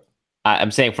up a little bit.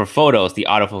 I'm saying for photos, the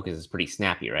autofocus is pretty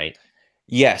snappy, right?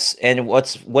 Yes, and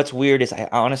what's weird is I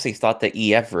honestly thought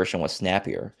the EF version was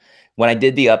snappier. When I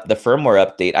did the firmware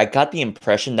update, I got the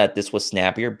impression that this was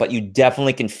snappier, but you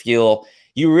definitely can feel,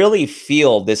 you really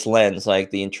feel this lens,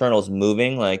 like the internals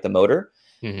moving, like the motor,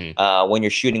 when you're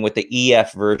shooting with the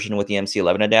EF version with the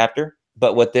MC11 adapter.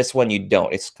 But with this one, you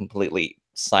don't. It's completely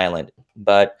silent.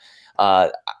 But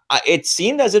it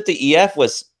seemed as if the EF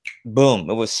was, boom,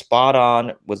 it was spot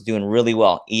on, was doing really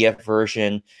well. EF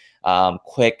version,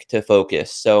 quick to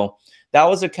focus. So that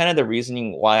was kind of the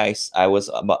reasoning why I was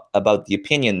about the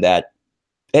opinion that,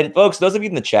 and folks, those of you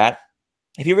in the chat,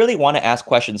 if you really want to ask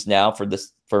questions now for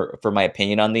this, for my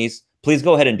opinion on these, please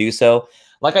go ahead and do so.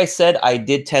 Like I said, I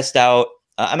did test out,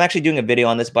 I'm actually doing a video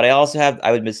on this, but I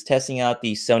was testing out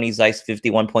the Sony Zeiss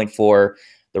 51.4,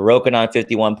 the Rokinon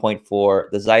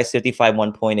 51.4, the Zeiss 55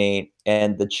 1.8,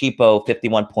 and the Cheapo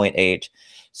 51.8.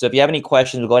 So if you have any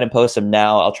questions, go ahead and post them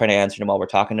now. I'll try to answer them while we're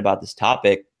talking about this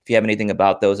topic, if you have anything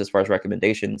about those as far as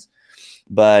recommendations.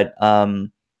 But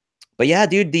yeah,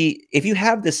 dude, if you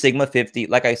have the Sigma 50,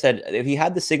 like I said, if you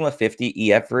had the Sigma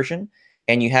 50 EF version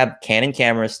and you have Canon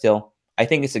cameras still, I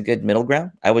think it's a good middle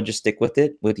ground. I would just stick with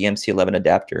it with the MC11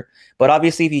 adapter. But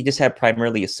obviously, if you just have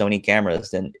primarily a Sony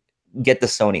cameras, then get the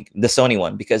Sony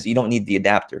one, because you don't need the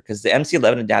adapter, because the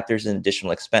MC11 adapter is an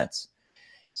additional expense.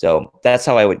 So that's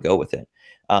how I would go with it.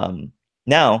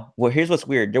 Now, well, here's what's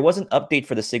weird. There was an update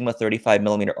for the Sigma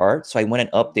 35mm Art, so I went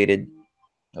and updated.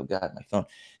 Oh God, my phone.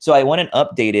 So I went and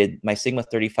updated my Sigma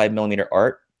 35mm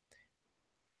Art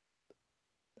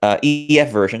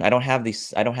EF version. I don't have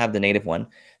the native one.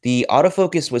 The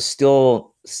autofocus was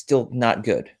still not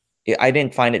good. I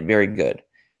didn't find it very good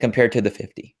compared to the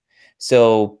 50.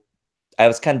 So I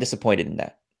was kind of disappointed in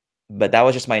that. But that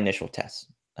was just my initial test.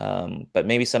 But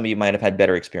maybe some of you might have had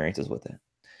better experiences with it.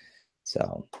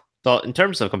 So in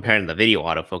terms of comparing the video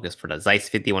autofocus for the Zeiss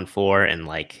 51.4 and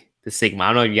like the Sigma, I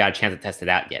don't know if you got a chance to test it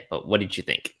out yet, but what did you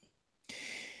think?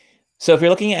 So if you're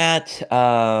looking at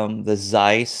the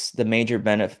Zeiss, the major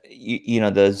benefit,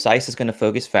 the Zeiss is going to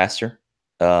focus faster,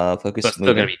 focus it's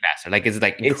still going to be faster. Like, is it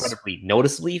like incredibly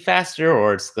noticeably faster,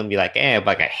 or it's going to be like,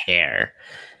 like a hair?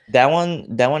 That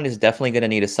one is definitely going to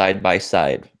need a side by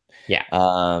side. Yeah.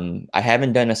 I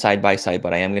haven't done a side by side,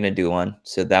 but I am gonna do one.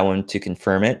 So that one to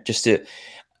confirm it, just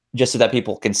so that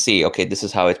people can see, okay, this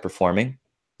is how it's performing.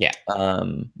 Yeah.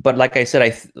 But like I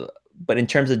said, but in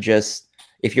terms of just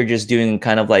if you're just doing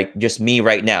kind of like just me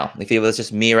right now, if it was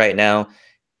just me right now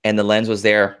and the lens was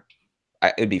there,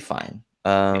 it'd be fine.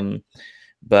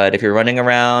 But if you're running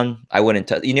around, I wouldn't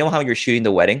touch. You know how you're shooting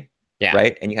the wedding, Yeah.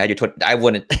 right? And you had your I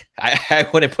wouldn't, I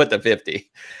wouldn't put the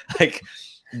 50. Like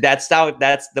that's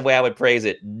the way I would praise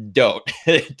it. Don't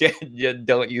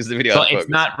don't use the video So autofocus. it's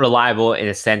not reliable in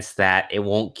a sense that it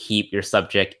won't keep your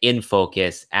subject in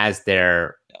focus as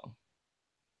they're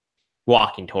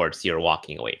walking towards you or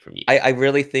walking away from you. I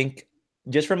really think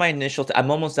just for my initial,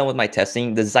 I'm almost done with my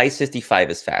testing. The Zeiss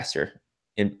 55 is faster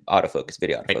in autofocus,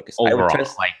 video Like autofocus. I would overall,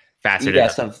 trust, like faster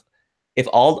yes, than if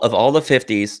all the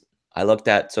 50s I looked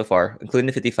at so far, including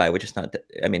the 55, which is not,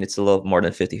 I mean, it's a little more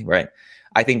than 50, right?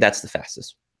 I think that's the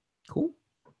fastest. cool.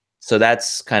 So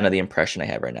that's kind of the impression I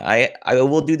have right now. I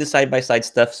will do the side by side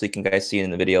stuff so you can guys see it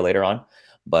in the video later on,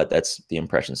 but that's the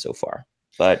impression so far.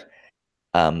 But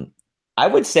I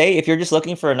would say if you're just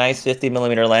looking for a nice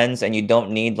 50mm lens and you don't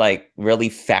need like really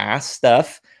fast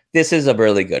stuff, this is a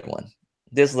really good one.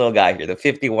 This little guy here, the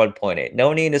 51.8.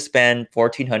 No need to spend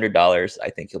 $1,400. I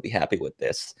think you'll be happy with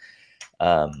this.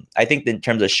 I think in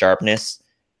terms of sharpness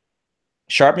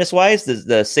wise,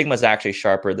 the Sigma is actually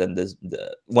sharper than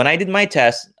the when I did my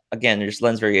test. Again, there's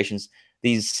lens variations.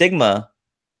 The Sigma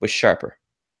was sharper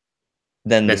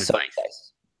than the Sony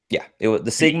size. Yeah, the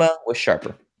Sigma was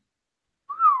sharper.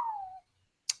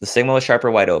 The Sigma was sharper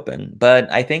wide open,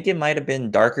 but I think it might have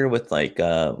been darker with like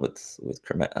I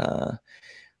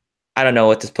don't know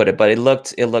what to put it, but it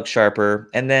looked sharper.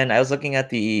 And then I was looking at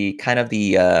the kind of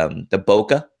the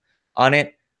bokeh on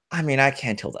it. I mean, I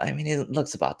can't tell. I mean, it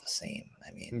looks about the same.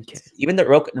 I mean, even the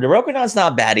Rokinon's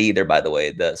not bad either. By the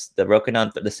way, the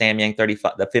Rokinon, the Samyang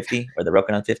 35, the 50, or the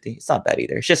Rokinon 50, it's not bad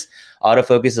either. It's just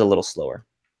autofocus is a little slower.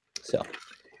 So,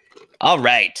 all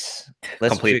right,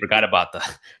 let's completely forgot about the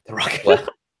Rokinon. What?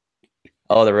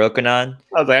 Oh, the Rokinon.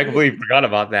 I was like, I completely forgot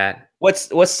about that. What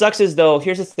sucks is though.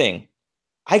 Here's the thing.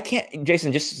 I can't,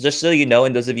 Jason. Just so you know,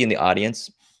 and those of you in the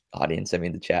audience, I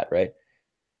mean the chat, right?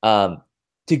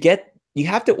 To get. You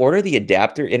have to order the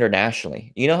adapter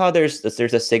internationally. You know how there's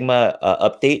a Sigma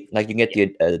update, like you can get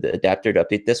the adapter to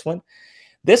update this one.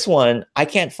 This one, I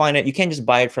can't find it. You can't just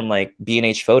buy it from like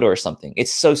B&H Photo or something.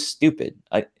 It's so stupid.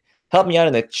 Help me out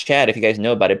in the chat if you guys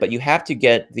know about it. But you have to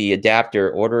get the adapter,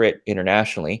 order it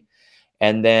internationally,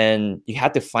 and then you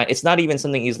have to find. It's not even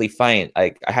something easily find.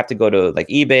 I have to go to like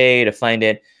eBay to find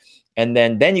it, and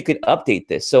then you could update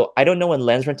this. So I don't know when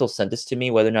Lens Rental sent this to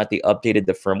me whether or not they updated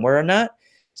the firmware or not.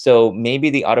 So maybe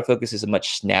the autofocus is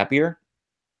much snappier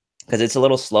because it's a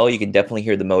little slow. You can definitely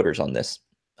hear the motors on this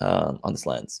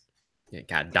lens. You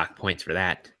got dock points for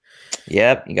that.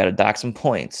 Yep, you got to dock some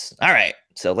points. All right,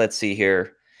 so let's see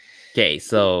here. Okay,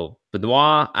 so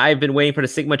Benoit, I've been waiting for the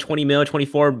Sigma 20mm,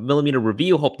 24mm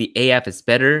review. Hope the AF is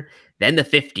better than the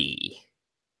 50.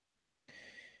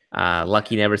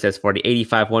 Lucky Never says for the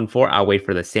 8514, I'll wait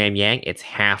for the Samyang. It's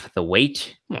half the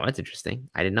weight. Oh, that's interesting.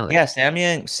 I didn't know that. Yeah,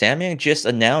 Samyang just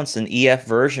announced an EF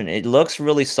version. It looks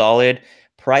really solid.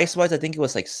 Price-wise, I think it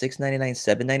was like $699,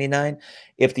 $799.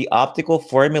 If the optical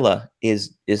formula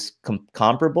is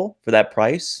comparable for that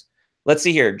price, let's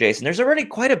see here, Jason. There's already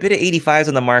quite a bit of 85s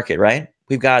on the market, right?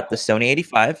 We've got the Sony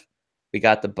 85. We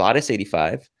got the Bodice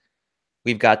 85.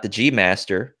 We've got the G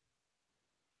Master.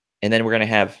 And then we're going to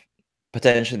have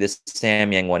potentially this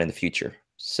Samyang one in the future.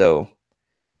 So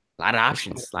a lot of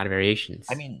options, a lot of variations.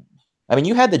 I mean,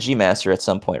 you had the G Master at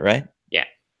some point, right? Yeah.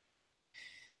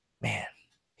 Man,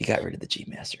 he got rid of the G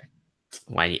Master.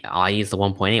 Why? I use the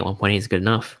 1.8. 1.8 is good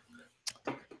enough.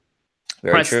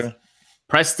 Very true.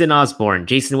 Preston Osborne,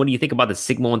 Jason, what do you think about the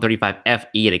Sigma 135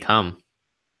 FE to come?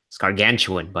 It's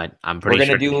gargantuan, but I'm pretty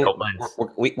sure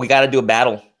we got to do a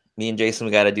battle. Me and Jason,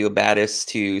 we got to do a Bodice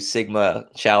to Sigma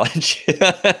challenge. Dude,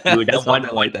 that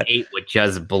 1.8 would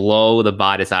just blow the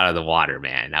Bodice out of the water,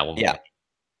 man. That one. Yeah.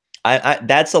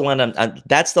 That's the one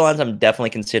that's the ones I'm definitely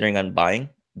considering on buying.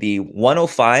 The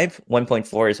 105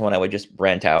 1.4 is one I would just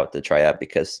rent out to try out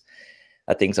because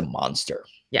that thing's a monster.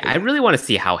 Yeah, I really want to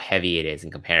see how heavy it is in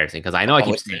comparison because I know I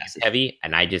keep saying it's heavy,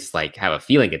 and I just like have a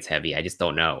feeling it's heavy. I just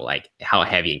don't know like how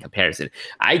heavy in comparison.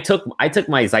 I took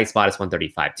my Zeiss Bodice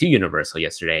 135 to Universal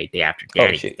yesterday, day after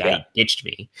Danny. Danny ditched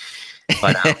me.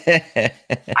 But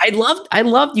I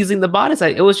loved using the Bodice.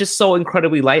 It was just so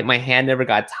incredibly light. My hand never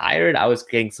got tired. I was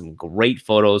getting some great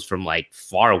photos from like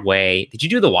far away. Did you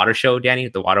do the water show, Danny?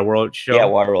 The Water World show? Yeah,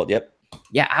 Water World. Yep.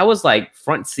 Yeah, I was like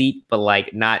front seat, but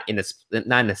like not in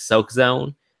a soak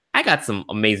zone. I I got some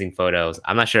amazing photos.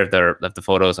 I'm not sure if the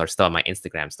photos are still on my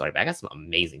Instagram story, but I got some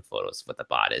amazing photos with the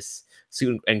bodice.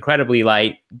 So incredibly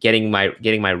light, getting my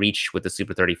reach with the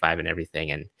Super 35 and everything,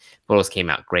 and photos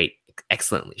came out great,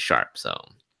 excellently sharp. So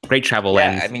great travel Yeah,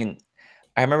 I lens. mean,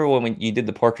 I remember when you did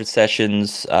the portrait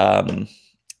sessions when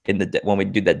we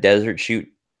did that desert shoot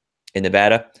in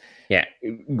Nevada. Yeah,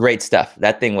 Great stuff.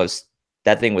 That thing was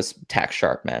tack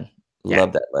sharp, man. yeah,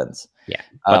 Love that lens. yeah.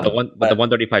 But the But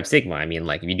 135 Sigma, I mean,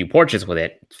 like if you do portraits with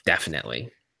it,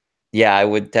 definitely. yeah, I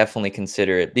would definitely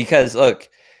consider it because look,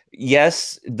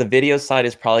 yes, the video side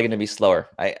is probably going to be slower.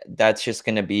 That's just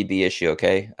going to be the issue.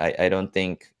 Okay, I don't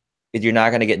think you're not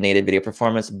going to get native video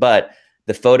performance, but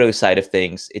the photo side of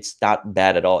things, it's not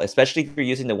bad at all. Especially if you're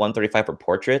using the 135 for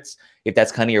portraits, if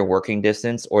that's kind of your working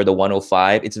distance, or the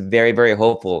 105, it's very very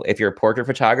hopeful. If you're a portrait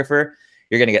photographer,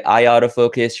 you're going to get eye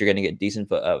autofocus. You're going to get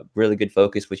decent, really good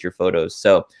focus with your photos.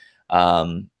 So.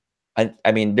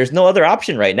 I mean, there's no other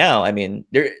option right now. I mean,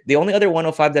 the only other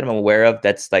 105 that I'm aware of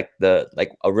that's like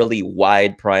a really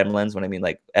wide prime lens, when I mean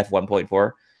like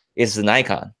f1.4, is the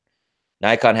Nikon.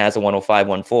 Nikon has a 105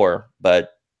 1.4,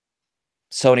 but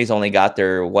Sony's only got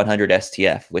their 100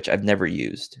 STF, which I've never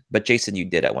used. But Jason, you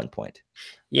did at one point.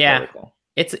 Yeah,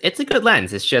 it's a good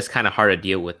lens. It's just kind of hard to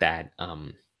deal with that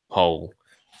whole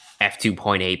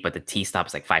f2.8, but the T stop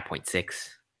is like 5.6.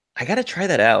 I gotta try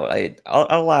that out.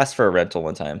 I'll ask for a rental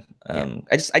one time. Yeah.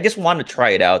 I just want to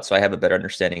try it out so I have a better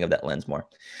understanding of that lens more.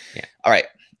 Yeah. All right,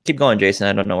 keep going, Jason.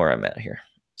 I don't know where I'm at here.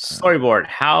 Storyboard.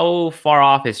 How far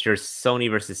off is your Sony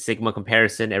versus Sigma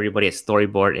comparison? Everybody at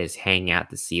Storyboard is hanging out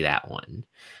to see that one.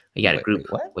 You got a group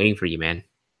waiting for you, man.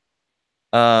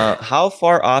 How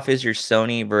far off is your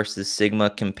Sony versus Sigma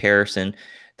comparison?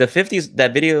 The 50s,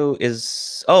 that video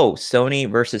is, Sony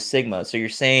versus Sigma. So you're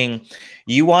saying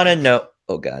you want to know,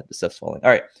 oh God, the stuff's falling.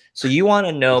 All right. So you want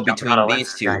to know between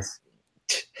these two. Guys.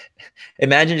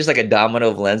 Imagine just like a domino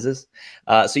of lenses.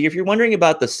 So if you're wondering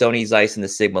about the Sony Zeiss and the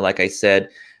Sigma, like I said,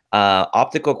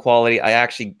 optical quality, I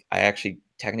actually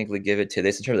technically give it to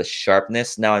this in terms of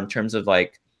sharpness. Now, in terms of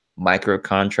like micro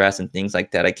contrast and things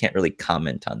like that, I can't really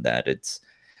comment on that. It's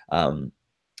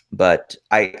but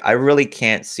I really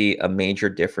can't see a major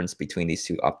difference between these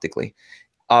two optically.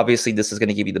 Obviously, this is going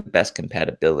to give you the best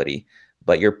compatibility,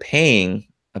 but you're paying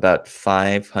about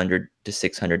 $500 to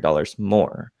 $600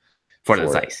 more for the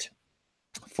Zeiss.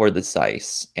 For the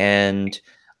Zeiss, and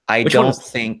I don't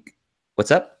think.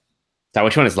 What's up? So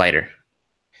which one is lighter?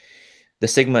 The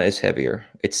Sigma is heavier.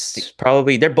 It's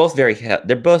probably they're both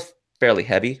fairly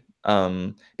heavy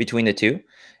between the two.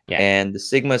 Yeah. And the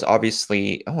Sigma is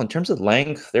obviously, in terms of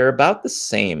length, they're about the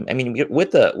same. I mean,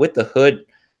 with the hood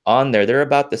on there, they're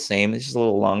about the same. It's just a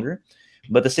little longer.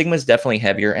 But the Sigma is definitely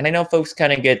heavier. And I know folks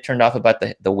kind of get turned off about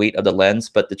the weight of the lens,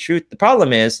 but the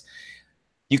problem is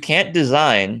you can't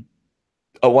design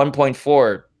a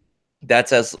 1.4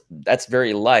 that's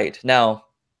very light. Now,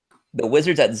 the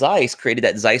wizards at Zeiss created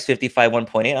that Zeiss 55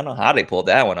 1.8. I don't know how they pulled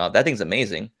that one off. That thing's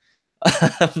amazing.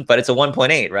 But it's a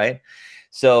 1.8, right?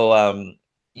 So,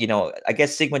 I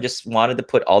guess Sigma just wanted to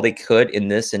put all they could in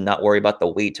this and not worry about the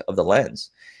weight of the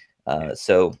lens. But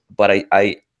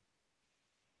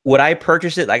would I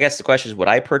purchase it? I guess the question is, would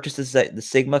I purchase the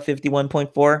Sigma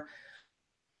 51.4?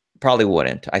 Probably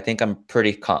wouldn't. I think I'm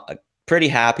pretty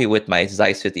happy with my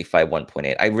Zeiss 55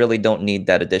 1.8. I really don't need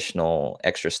that additional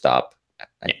extra stop.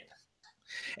 Yeah.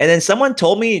 And then someone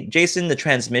told me, Jason, the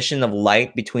transmission of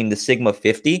light between the Sigma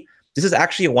 50, this is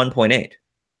actually a 1.8.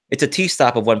 It's a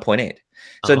T-stop of 1.8.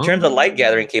 So in terms of light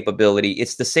gathering capability,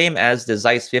 it's the same as the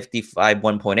Zeiss 55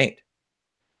 1.8.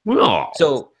 Oh.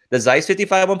 So the Zeiss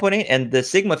 55 1.8 and the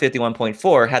Sigma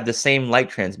 51.4 have the same light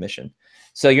transmission.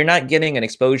 So you're not getting an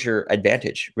exposure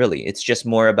advantage, really. It's just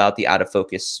more about the out of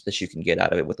focus that you can get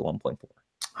out of it with the 1.4.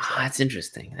 Oh, that's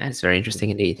interesting. That's very interesting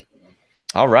indeed.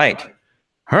 All right.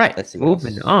 All right, let's see.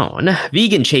 Moving on.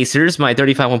 Vegan Chasers, my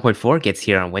 35 1.4 gets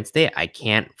here on Wednesday. I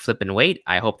can't flip and wait.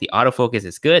 I hope the autofocus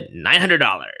is good.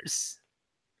 $900.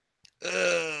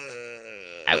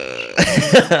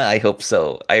 I hope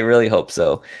so. I really hope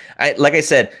so. Like I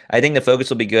said, I think the focus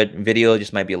will be good. Video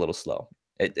just might be a little slow.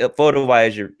 Photo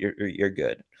wise, you're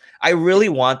good. I really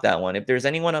want that one. If there's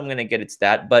anyone, I'm gonna get it's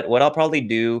that. But what I'll probably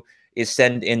do is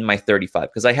send in my 35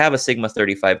 because I have a Sigma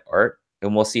 35 art,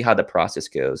 and we'll see how the process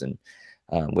goes and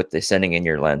with the sending in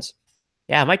your lens.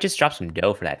 Yeah, I might just drop some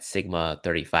dough for that Sigma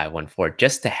 35 1.4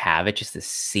 just to have it, just to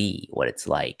see what it's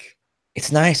like.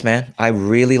 It's nice, man. I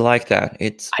really like that. I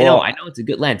know it's a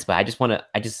good lens, but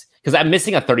because I'm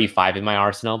missing a 35 in my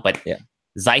arsenal, but yeah.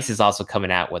 Zeiss is also coming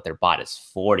out with their bodice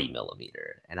 40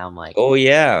 millimeter. And I'm like, oh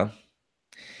yeah.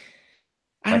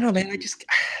 I don't know, man.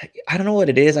 I don't know what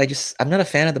it is. I'm not a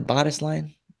fan of the bodice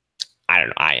line.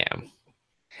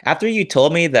 After you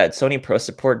told me that Sony Pro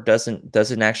Support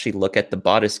doesn't actually look at the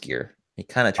bodice gear, it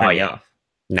kind of Oh turned me yeah. off.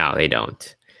 No, they don't.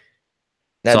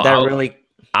 So That really.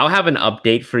 I'll have an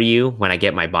update for you when I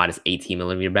get my bodice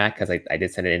 18mm back because I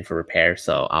did send it in for repair.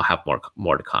 So I'll have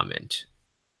more to comment.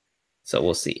 So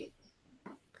we'll see.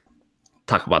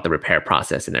 Talk about the repair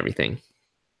process and everything.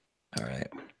 All right.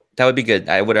 That would be good.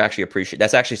 I would actually appreciate.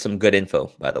 That's actually some good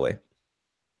info, by the way.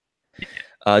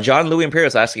 John Louis Imperial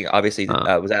is asking, obviously,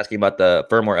 was asking about the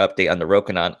firmware update on the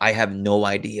Rokinon. I have no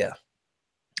idea.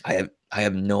 I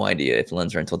have no idea if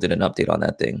Lens Rental did an update on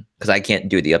that thing because I can't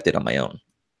do the update on my own.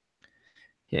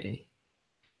 Okay.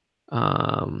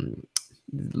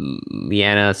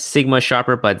 Liana, Sigma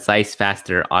sharper, but Zeiss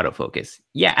faster autofocus.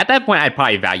 Yeah, at that point, I'd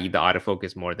probably value the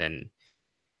autofocus more than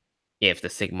if the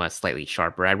Sigma is slightly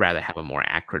sharper. I'd rather have a more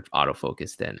accurate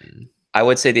autofocus than. I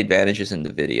would say the advantage is in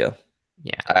the video.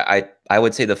 Yeah. I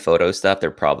would say the photo stuff,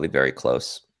 they're probably very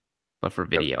close. But for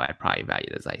video, I'd probably value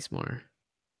the Zeiss more.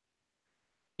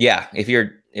 Yeah, if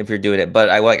you're doing it, but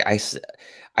I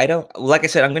don't, like I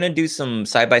said, I'm gonna do some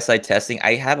side-by-side testing.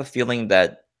 I have a feeling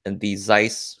that the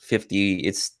Zeiss 50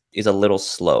 is a little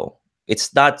slow.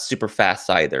 It's not super fast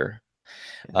either.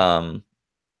 So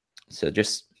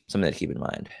just something to keep in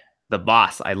mind. The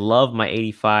boss, I love my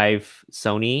 85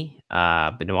 Sony.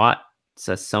 Benoit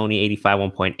says Sony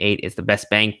 85 1.8 is the best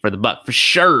bang for the buck for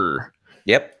sure.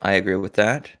 Yep, I agree with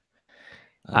that.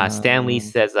 Stanley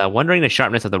says, wondering the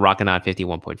sharpness of the Rokinon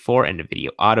 51.4 and the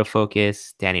video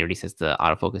autofocus. Danny already says the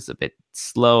autofocus is a bit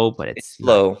slow, but it's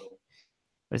slow.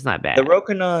 But it's not bad. The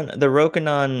Rokinon,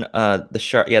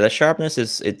 the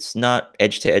sharpness it's not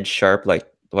edge to edge sharp like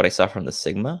what I saw from the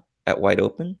Sigma at wide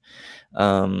open.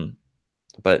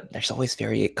 But there's always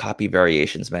copy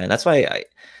variations, man. That's why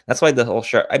the whole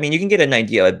sharp. I mean, you can get an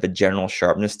idea of the general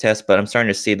sharpness test, but I'm starting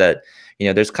to see that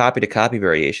there's copy to copy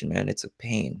variation, man. It's a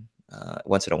pain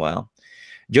once in a while.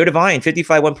 Joe Devine,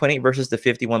 55 1.8 versus the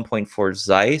 51.4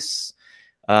 Zeiss.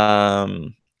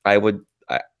 I would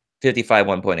 55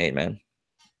 1.8, man.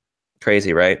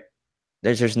 Crazy, right?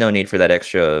 There's no need for that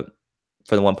extra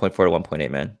for the 1.4 to 1.8,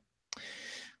 man.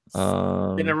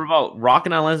 In a remote,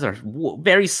 Rokinon lenses are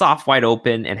very soft, wide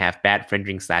open, and have bad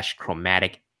fringing /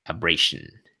 chromatic aberration.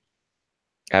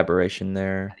 Aberration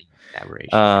there. Aberration.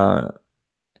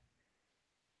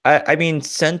 I mean,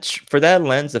 for that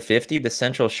lens, the 50, the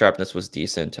central sharpness was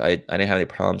decent. I didn't have any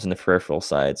problems in the peripheral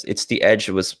sides. It's the edge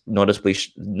was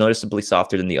noticeably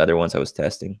softer than the other ones I was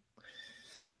testing.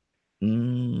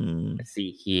 Let's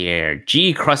see here.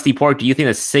 G Krusty Pork, do you think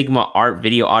the Sigma Art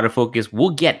video autofocus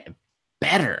will get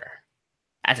better?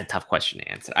 That's a tough question to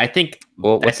answer. I think.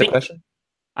 Well, what's the question?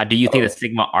 Do you think the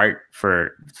Sigma Art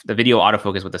for the video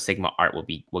autofocus with the Sigma Art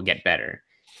will get better?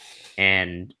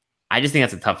 And I just think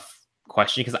that's a tough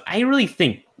question because I really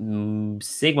think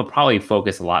Sigma probably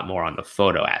focus a lot more on the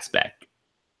photo aspect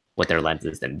with their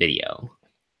lenses than video.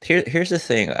 Here's the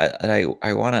thing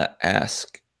I want to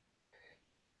ask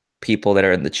people that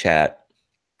are in the chat.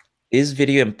 Is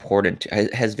video important?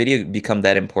 Has video become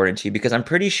that important to you? Because I'm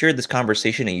pretty sure this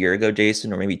conversation a year ago,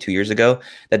 Jason, or maybe 2 years ago,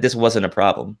 that this wasn't a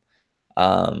problem.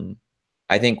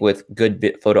 I think with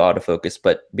good photo autofocus,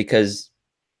 but because,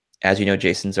 as you know,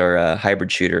 Jason's our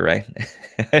hybrid shooter, right?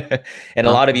 And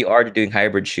a lot of you are doing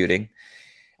hybrid shooting.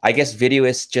 I guess video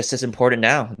is just as important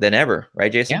now than ever,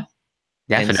 right, Jason?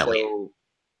 Yeah, definitely.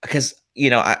 Because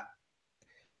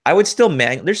I would still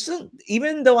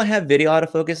even though I have video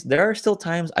autofocus, there are still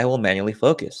times I will manually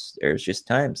focus. There's just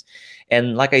times.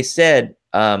 And like I said,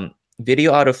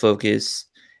 video autofocus,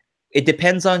 it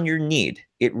depends on your need.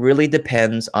 It really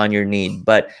depends on your need.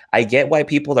 But I get why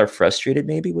people are frustrated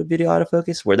maybe with video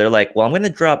autofocus, where they're like, well, I'm going to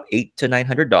drop $800 to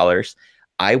 $900.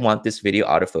 I want this video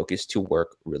autofocus to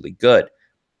work really good.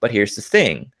 But here's the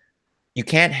thing. You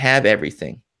can't have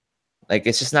everything. Like,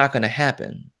 it's just not going to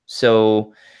happen.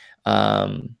 So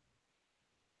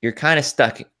you're kind of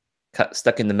stuck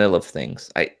in the middle of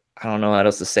things. I don't know what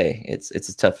else to say. It's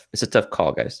a tough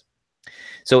call, guys.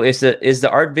 So is the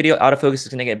art video autofocus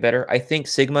going to get better? I think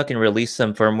Sigma can release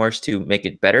some firmwares to make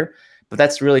it better, but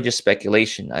that's really just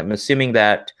speculation. I'm assuming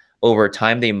that over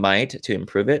time they might to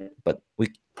improve it, but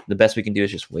the best we can do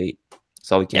is just wait.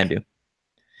 That's all we can do.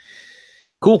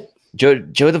 Cool. Joe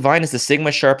Devine, is the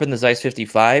Sigma sharpen the Zeiss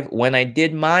 55? When I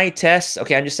did my test,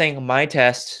 okay, I'm just saying my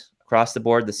test across the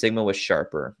board, the Sigma was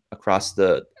sharper. Across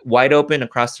the wide open,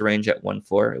 across the range at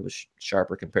 1.4, it was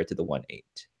sharper compared to the 1.8.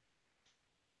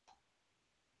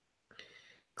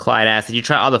 Clyde asked, did you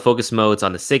try all the focus modes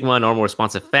on the Sigma, normal,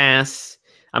 responsive, fast?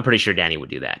 I'm pretty sure Danny would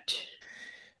do that.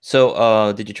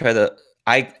 So did you try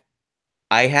I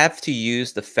have to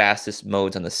use the fastest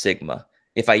modes on the Sigma.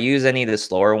 If I use any of the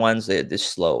slower ones, they're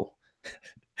slow.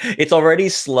 It's already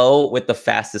slow with the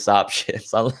fastest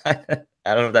options. I don't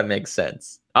know if that makes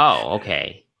sense. Oh,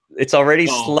 okay. It's already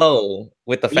So slow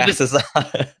with the even fastest.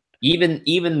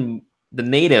 even the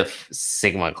native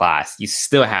Sigma class, you would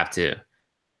still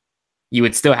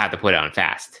have to put it on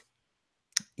fast.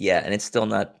 Yeah, and it's still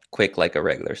not quick like a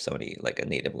regular Sony, like a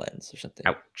native lens or something.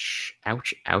 Ouch,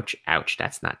 ouch, ouch, ouch.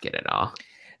 That's not good at all.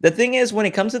 The thing is, when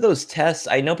it comes to those tests,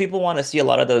 I know people want to see a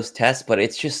lot of those tests, but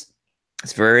it's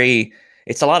very,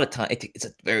 it's a lot of time. It's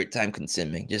a very time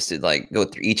consuming just to like go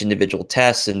through each individual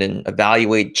test and then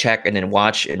evaluate, check, and then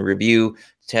watch and review,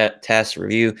 test,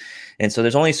 review. And so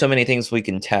there's only so many things we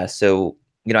can test. So,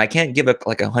 I can't give like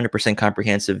 100%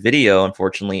 comprehensive video.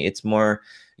 Unfortunately, it's more,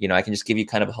 I can just give you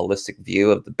kind of a holistic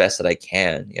view of the best that I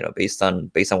can, based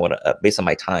on based on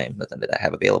my time that I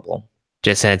have available.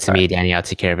 Just send it to All me, right. Danny. I'll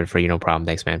take care of it for you. No problem.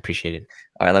 Thanks, man. Appreciate it.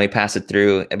 All right, let me pass it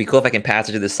through. It'd be cool if I can pass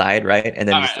it to the side, right? And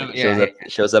then All just right. like Yeah.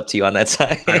 shows up to you on that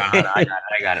side. Hold on. I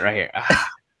got it right here.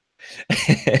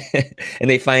 And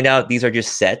they find out these are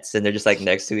just sets and they're just like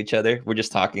next to each other. We're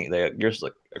just talking. You're just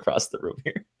like across the room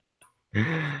here.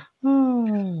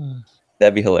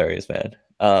 That'd be hilarious, man.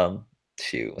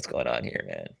 Shoot, what's going on here,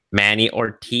 man? Manny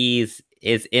Ortiz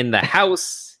is in the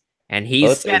house, and he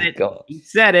Let's said it. go. He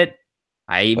said it.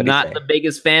 I'm What'd he not say? the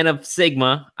biggest fan of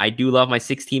Sigma. I do love my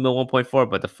 16 mil 1.4,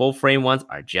 but the full frame ones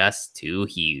are just too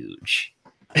huge.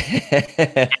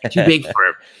 Too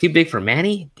big for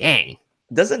Manny. Dang.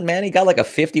 Doesn't Manny got like a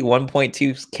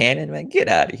 51.2 Canon, man? Get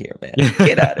out of here, man.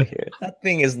 Get out of here. That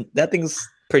thing's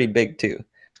pretty big too.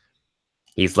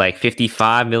 He's like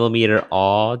 55 millimeter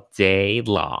all day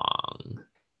long.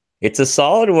 It's a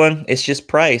solid one. It's just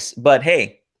price. But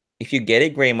hey, if you get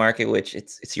it gray market, which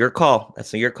it's your call.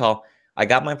 That's your call. I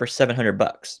got mine for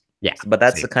 $700. Yeah. But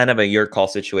that's a kind of a your call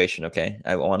situation, okay?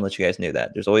 I want to let you guys know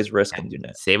that. There's always risk in doing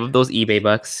that. Save up those eBay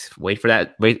bucks. Wait for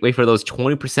that. Wait for those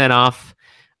 20% off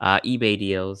eBay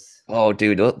deals. Oh,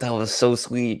 dude, that was so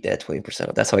sweet. That 20%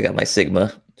 off. That's how I got my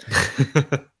Sigma.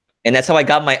 And that's how I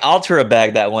got my Ultra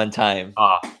bag that one time.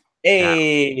 Oh,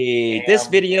 hey, this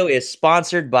video is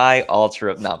sponsored by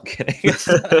Ultra. No, I'm kidding.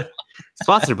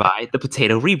 Sponsored by the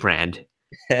Potato Rebrand.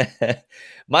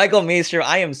 Michael Meister,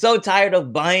 I am so tired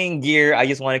of buying gear. I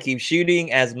just want to keep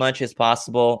shooting as much as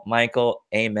possible. Michael,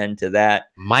 amen to that.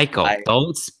 Michael,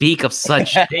 don't speak of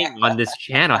such thing on this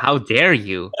channel. How dare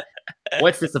you?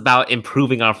 What's this about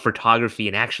improving our photography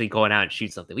and actually going out and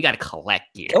shoot something? We got to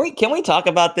collect gear. Can we talk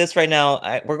about this right now?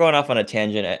 We're going off on a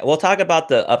tangent. We'll talk about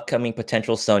the upcoming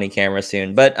potential Sony camera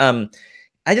soon, but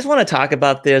I just want to talk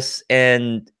about this,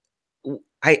 and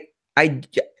I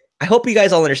hope you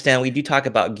guys all understand. We do talk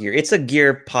about gear. It's a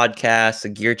gear podcast, a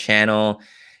gear channel.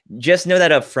 Just know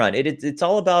that up front. It's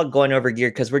all about going over gear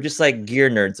because we're just like gear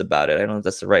nerds about it. I don't know if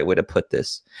that's the right way to put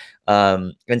this.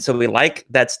 And so we like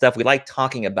that stuff. We like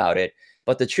talking about it.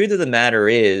 But the truth of the matter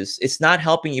is, it's not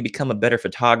helping you become a better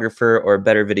photographer or a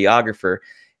better videographer.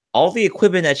 All the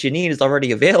equipment that you need is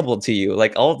already available to you.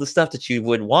 Like all of the stuff that you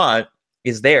would want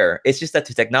is there. It's just that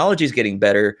the technology is getting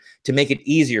better to make it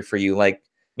easier for you. Like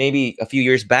maybe a few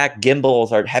years back,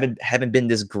 gimbals haven't been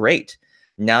this great.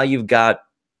 Now you've got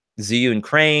Zhiyun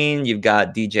Crane, you've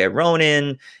got DJ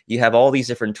Ronin, you have all these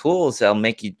different tools that'll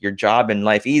make your job and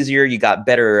life easier. You got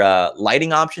better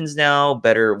lighting options now,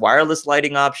 better wireless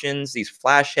lighting options, these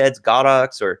flash heads,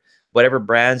 Godox, or whatever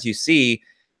brands you see.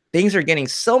 Things are getting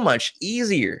so much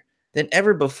easier than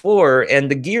ever before,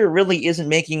 and the gear really isn't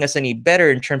making us any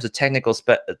better in terms of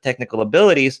technical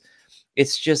abilities.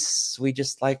 It's just, we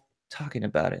just like talking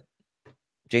about it.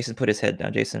 Jason put his head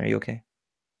down. Jason, are you okay?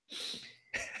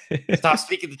 Stop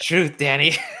speaking the truth,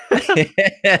 Danny.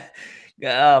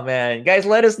 Oh man, guys,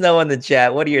 let us know in the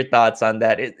chat. What are your thoughts on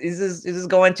that? Is this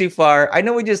going too far? I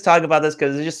know we just talk about this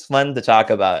because it's just fun to talk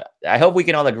about. I hope we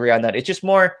can all agree on that. It's just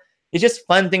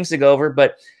fun things to go over.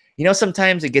 But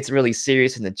sometimes it gets really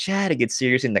serious in the chat. It gets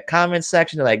serious in the comment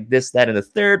section. They're like this, that, and the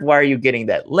third. Why are you getting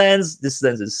that lens? This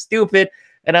lens is stupid.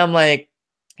 And I'm like,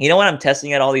 you know what? I'm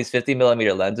testing out all these 50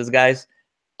 millimeter lenses, guys.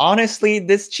 Honestly,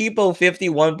 this cheapo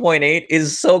 51.8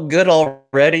 is so good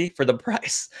already for the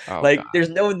price. Oh, like, God. There's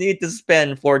no need to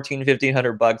spend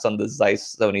 $1,500 on the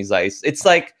Zeiss, Sony Zeiss. It's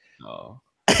like, I'm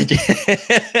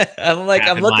like,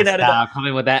 I'm looking at it.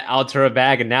 Coming with that Ultra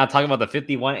bag and now talking about the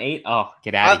 51.8. Oh,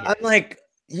 get out of here. I'm like,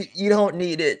 you don't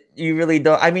need it. You really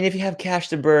don't. I mean, if you have cash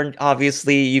to burn,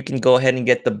 obviously you can go ahead and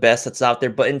get the best that's out there.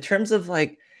 But in terms of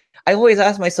like, I always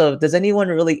ask myself, does anyone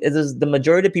really, is the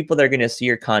majority of people that are going to see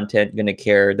your content going to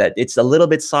care that it's a little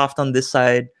bit soft on this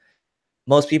side?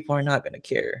 Most people are not going to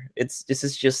care. This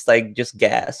is just like, just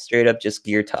gas, straight up, just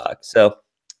gear talk. So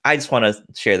I just want to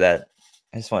share that.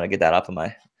 I just want to get that off of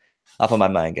my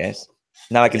mind, guys.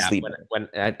 Now I can Yeah, sleep. when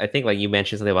I think like you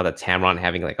mentioned something about the Tamron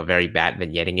having like a very bad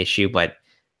vignetting issue, but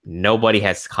nobody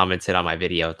has commented on my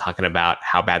video talking about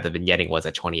how bad the vignetting was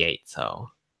at 28. So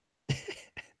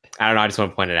I don't know. I just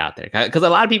want to point it out there because a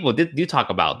lot of people do talk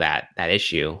about that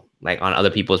issue like on other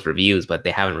people's reviews, but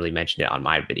they haven't really mentioned it on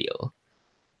my video.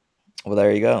 Well,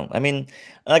 there you go. I mean,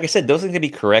 like I said, those things can be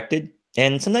corrected,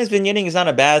 and sometimes vignetting is not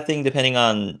a bad thing depending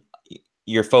on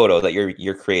your photo that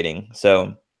you're creating.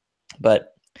 So,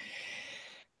 but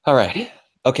all right,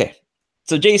 okay.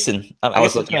 So, Jason, I I was guess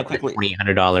just looking gonna at the quickly,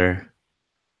 $2,800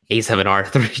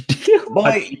 A7R3 deal.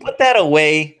 boy, put that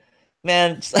away,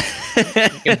 man. You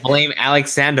can blame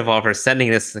Alex Sandoval for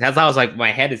sending this. Because I was like,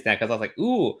 my head is down because I was like,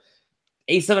 ooh,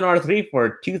 A7R3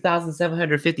 for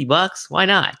 $2,750. Why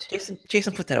not?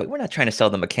 Jason, put that away. We're not trying to sell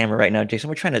them a camera right now, Jason.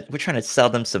 We're trying to sell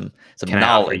them some Can I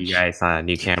offer you knowledge. guys a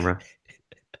new camera?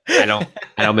 I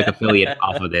don't make affiliate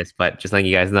off of this, but just letting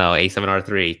you guys know,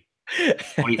 A7R3,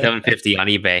 2750 on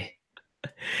eBay.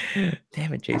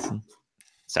 Damn it, Jason.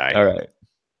 Sorry. All right.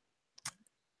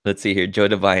 Let's see here. Joe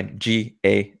Devine,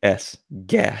 GAS,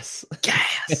 gas.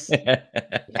 Gas.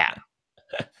 Yeah.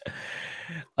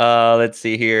 Let's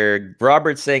see here.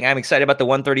 Robert's saying, I'm excited about the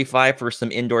 135 for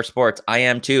some indoor sports. I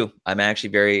am too. I'm actually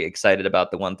very excited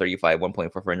about the 135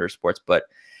 1.4 for indoor sports, but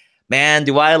man,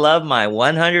 do I love my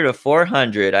 100 to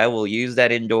 400. I will use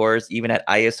that indoors, even at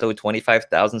ISO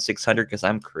 25,600, because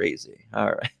I'm crazy.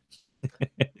 All right.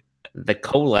 The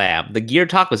collab. The gear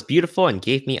talk was beautiful and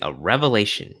gave me a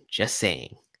revelation. Just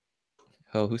saying.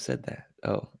 Oh, who said that?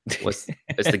 Oh. Was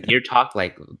the gear talk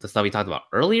like the stuff we talked about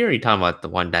earlier? Or are you talking about the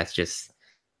one that's just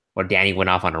where Danny went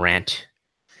off on a rant?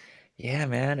 Yeah,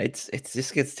 man. It's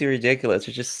just gets too ridiculous.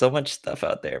 There's just so much stuff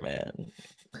out there, man.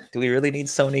 Do we really need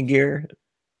Sony gear?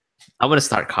 I'm gonna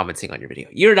start commenting on your video.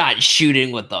 You're not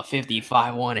shooting with the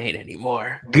 5518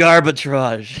 anymore.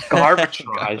 Garbatrage.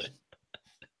 Garbatrage.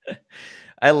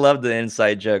 I love the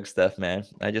inside joke stuff, man.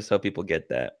 I just hope people get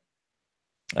that.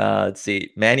 Let's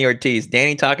see. Manny Ortiz.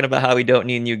 Danny talking about how we don't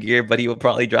need new gear, but he will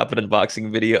probably drop an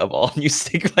unboxing video of all new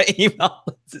Sigma email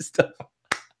and stuff.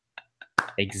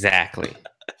 Exactly.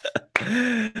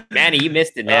 Manny, you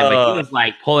missed it, man. But he was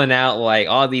like pulling out like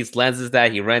all these lenses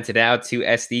that he rented out, 2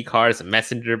 SD cards, a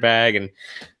messenger bag, and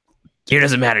gear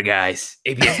doesn't matter, guys.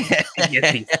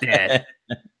 APS-C dead.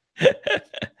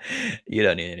 You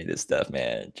don't need any of this stuff,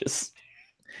 man. Just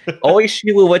always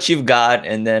shoot with what you've got,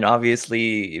 and then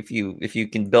obviously, if you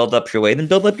can build up your way, then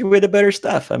build up your way to better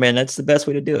stuff. I mean, that's the best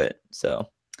way to do it. So,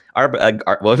 what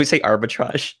do we say?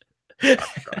 Arbitrage.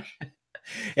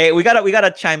 Hey, we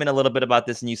gotta chime in a little bit about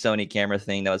this new Sony camera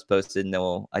thing that was posted, and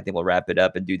then I think we'll wrap it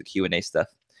up and do the Q&A stuff.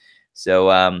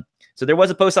 So, so there was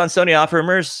a post on Sony Off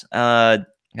Rumors,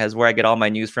 has where I get all my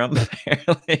news from,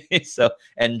 apparently. So,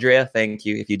 Andrea, thank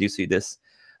you if you do see this.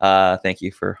 Thank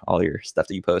you for all your stuff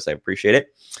that you post. I appreciate it.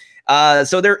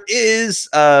 So there is,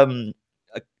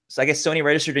 so I guess Sony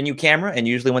registered a new camera, and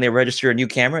usually when they register a new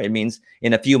camera, it means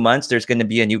in a few months there's going to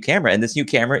be a new camera, and this new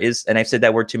camera is, and I've said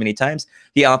that word too many times,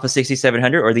 the Alpha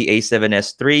 6700 or the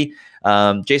A7S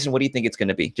III. Jason, what do you think it's going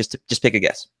to be? Just pick a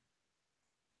guess.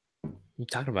 You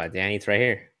talking about, Danny? It's right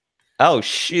here. Oh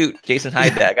shoot, Jason,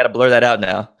 hide that. I got to blur that out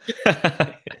now.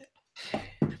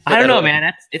 I don't know,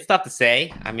 man. It's tough to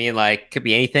say. I mean, like, could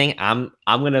be anything. I'm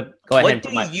gonna go ahead.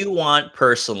 What do you want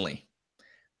personally?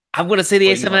 I'm gonna say the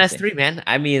A7S III, man.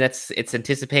 I mean, it's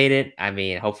anticipated. I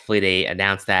mean, hopefully they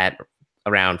announce that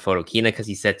around Photokina because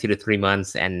he said 2 to 3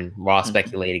 months, and we're all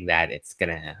speculating that it's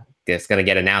gonna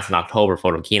get announced in October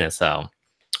Photokina. So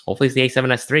hopefully it's the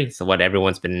A7S III. So what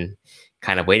everyone's been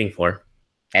kind of waiting for.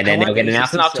 And then they'll get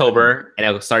announced in October, and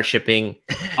it'll start shipping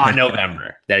on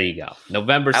November. There you go.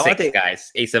 November 6th, guys.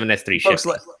 A7S III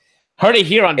shipping. Heard it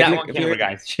here on that one camera,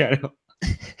 guys.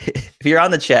 If you're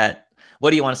on the chat,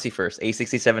 what do you want to see first?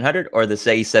 A6700 or the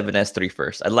A7S III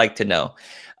first? I'd like to know.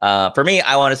 For me,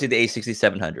 I want to see the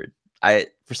A6700.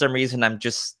 For some reason, I'm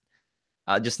just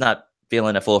not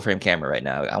feeling a full frame camera right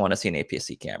now. I want to see an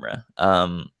APS-C camera.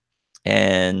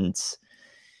 And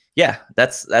yeah,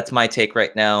 that's my take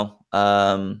right now.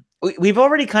 We've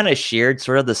already kind of shared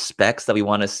sort of the specs that we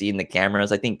want to see in the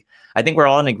cameras. I think we're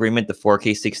all in agreement. The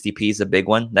 4K 60p is a big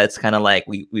one. That's kind of like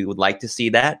we would like to see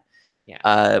that.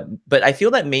 Yeah. But I feel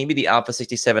that maybe the Alpha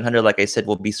 6700, like I said,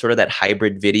 will be sort of that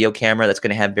hybrid video camera that's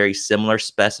going to have very similar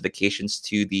specifications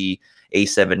to the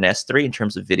A7S III in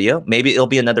terms of video. Maybe it'll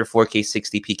be another 4K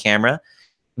 60p camera.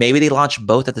 Maybe they launch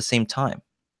both at the same time,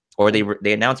 or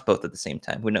they announce both at the same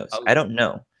time. Who knows? I don't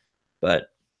know, but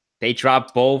they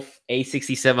dropped both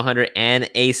A6700 and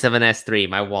A7S III.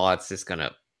 My wallet's just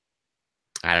gonna,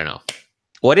 I don't know.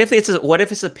 What if it's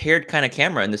a paired kind of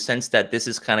camera in the sense that this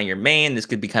is kind of your main, this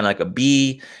could be kind of like a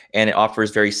B, and it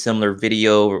offers very similar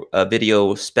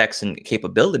video specs and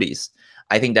capabilities.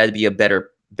 I think that'd be a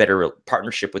better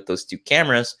partnership with those two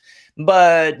cameras.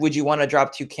 But would you want to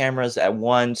drop two cameras at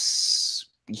once?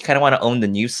 You kind of want to own the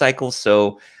news cycle,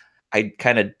 so I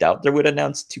kind of doubt they would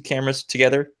announce two cameras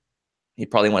together. You'd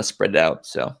probably want to spread it out.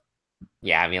 So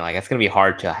Yeah, I mean, like, it's gonna be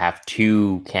hard to have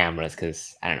two cameras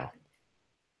because I don't know.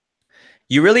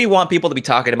 you really want people to be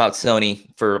talking about Sony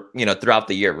for, throughout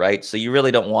the year, right? So you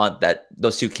really don't want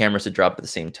those two cameras to drop at the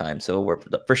same time. So we're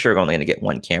for sure only going to get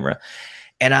one camera.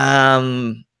 And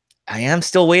I am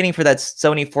still waiting for that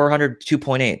Sony 400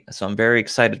 2.8. So I'm very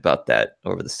excited about that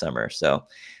over the summer. So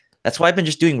that's why I've been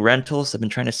just doing rentals. I've been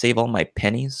trying to save all my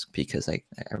pennies because I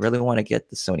really want to get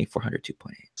the Sony 400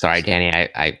 2.8. Sorry, Danny,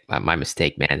 I my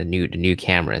mistake, man. The new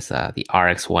camera is the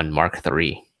RX1 Mark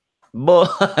III.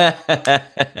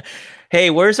 Hey,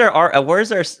 where's our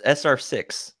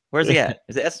SR6? Where's he at?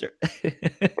 Is it Esther?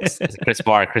 Chris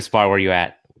Barr, where you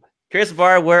at? Chris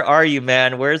Barr, where are you,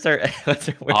 man? Where's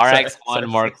RX1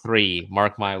 Mark III?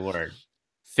 Mark my word.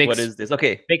 What is this?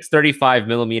 Okay, fixed 35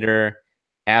 millimeter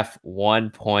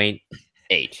f1.8.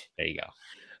 There you go.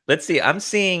 Let's see. I'm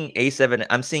seeing A7.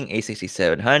 I'm seeing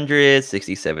A6700,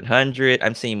 6700.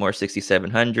 I'm seeing more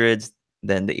 6700s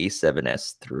than the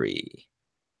A7S3.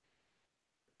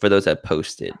 For those that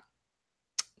posted,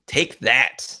 take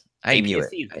that. I knew it.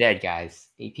 APS-C is dead, guys.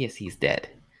 APS-C is dead.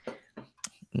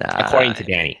 Nah. According to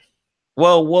Danny.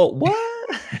 Whoa, what?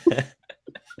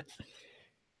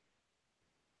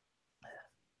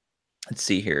 Let's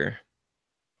see here.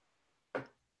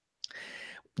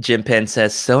 Jim Penn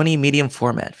says Sony medium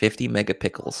format, 50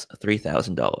 megapixels,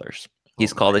 $3,000.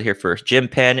 He's called it here first. Jim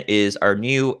Penn is our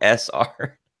new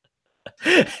SR.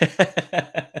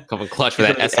 Coming clutch for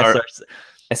that SR7.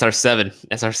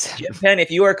 Jim Penn, if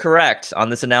you are correct on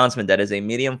this announcement, that is a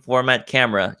medium format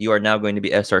camera, you are now going to be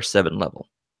SR7 level.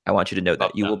 I want you to know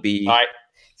that you will be. All right.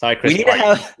 Sorry, Chris. We need to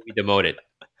have be demoted.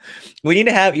 We need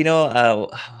to have,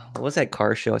 what was that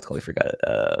car show? I totally forgot.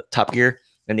 Top Gear,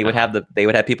 and they would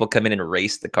have people come in and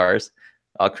race the cars.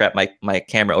 Oh crap! My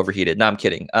camera overheated. No, I'm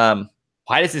kidding.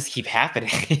 Why does this keep happening?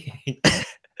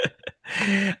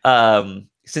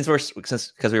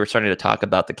 Because we were starting to talk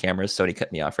about the cameras, Sony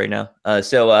cut me off right now.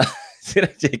 So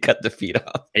they cut the feed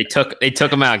off. They took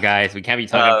them out, guys. We can't be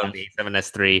talking about the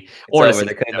A7S3 or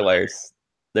they're cutting the wires.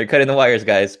 They're cutting the wires,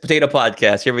 guys. Potato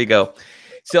podcast. Here we go.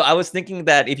 So I was thinking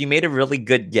that if you made a really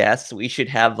good guess, we should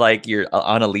have like you're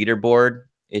on a leaderboard.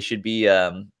 It should be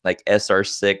like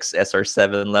SR6,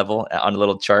 SR7 level on a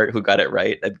little chart. Who got it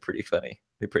right? That'd be pretty funny.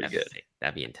 Be pretty good.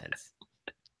 That'd be intense.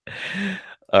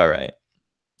 All right.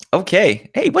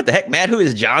 Okay. Hey, what the heck? Matt, who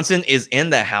is Johnson, is in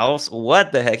the house.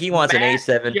 What the heck? He wants an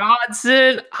A7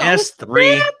 Johnson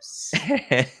S3.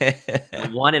 The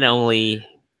one and only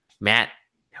Matt.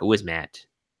 Who is Matt?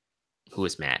 Who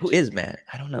is Matt?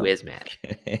 I don't know. Who is Matt?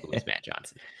 Who is Matt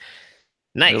Johnson?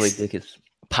 Nice. I really dig his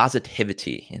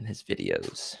positivity in his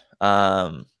videos.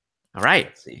 All right.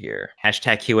 Let's see here.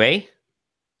 Hashtag QA.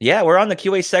 Yeah, we're on the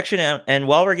QA section, and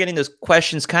while we're getting those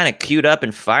questions kind of queued up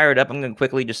and fired up, I'm going to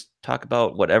quickly just talk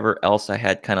about whatever else I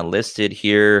had kind of listed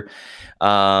here.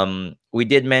 We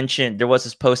did mention there was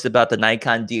this post about the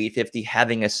Nikon D850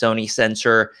 having a Sony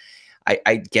sensor.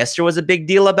 I guess there was a big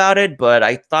deal about it, but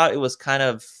I thought we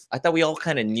all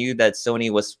kind of knew that Sony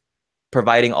was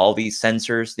providing all these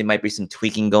sensors. There might be some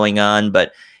tweaking going on,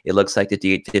 but it looks like the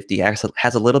D850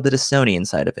 has a little bit of Sony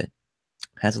inside of it.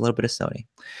 Has a little bit of Sony.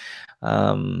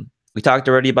 We talked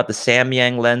already about the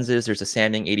Samyang lenses. There's a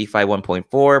Samyang 85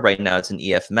 1.4. Right now it's an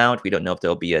EF mount. We don't know if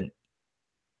there'll be EF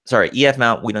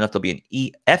mount. We don't know if there'll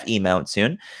be an FE mount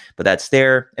soon, but that's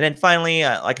there. And then finally,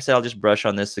 like I said, I'll just brush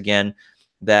on this again,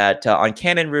 that on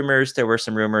Canon rumors, there were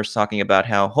some rumors talking about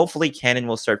how hopefully Canon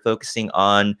will start focusing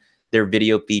on their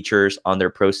video features on their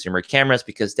prosumer cameras,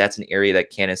 because that's an area that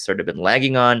Canon's sort of been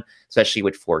lagging on, especially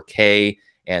with 4K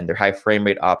and their high frame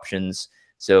rate options.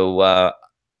 So,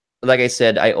 like I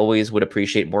said, I always would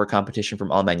appreciate more competition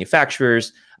from all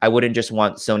manufacturers. I wouldn't just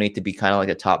want Sony to be kind of like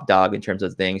a top dog in terms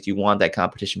of things. You want that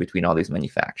competition between all these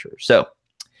manufacturers. So,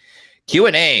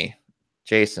 Q&A.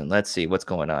 Jason, let's see what's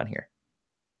going on here.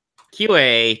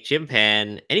 QA, Jim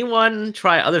Penn. Anyone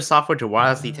try other software to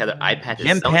wirelessly tether iPad to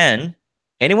Jim Sony? Penn.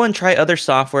 Anyone try other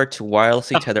software to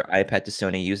wirelessly tether iPad to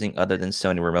Sony using other than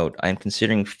Sony Remote? I'm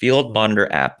considering Field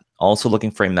Monitor app. Also looking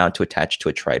for a mount to attach to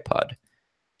a tripod.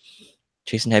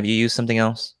 Jason, have you used something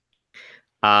else?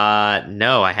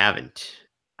 No, I haven't.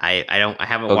 I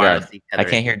haven't wirelessly tethered. I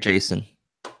can't hear Jason.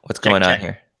 What's going on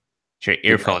here? Your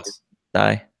earphones.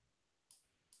 Die.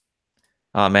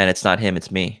 Oh man, it's not him,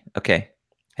 it's me. Okay.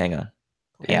 Hang on.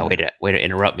 Yeah, way to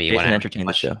interrupt me when Jason, I entertain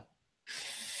the show.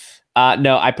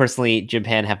 No, I personally,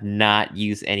 Japan, have not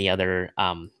used any other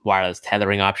wireless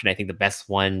tethering option. I think the best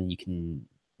one you can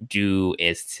do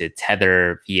is to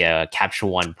tether via Capture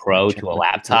One Pro to a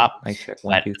laptop. I check But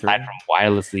 1, 2, 3. aside from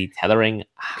wirelessly tethering,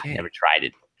 I've Okay. never tried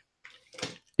it.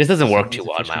 This doesn't work Sony's too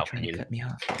well, in my officially trying to opinion. cut me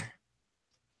off here.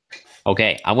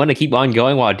 Okay, I'm gonna keep on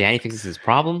going while Danny fixes his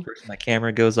problem. First, my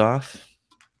camera goes off.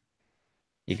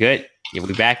 You good? Yeah,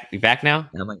 we back now?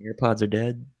 Now my earpods are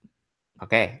dead.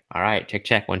 Okay. All right.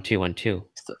 Check. 1 2 1 2.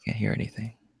 Still can't hear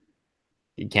anything.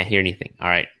 You can't hear anything. All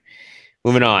right.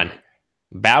 Moving on.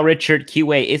 Bow Richard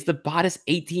QA, is the Bodice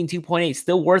 18 2.8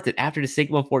 still worth it after the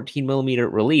Sigma 14mm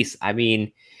release? I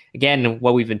mean, again,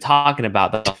 what we've been talking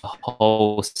about, the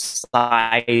whole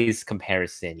size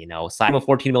comparison, Sigma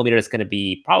 14mm is going to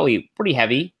be probably pretty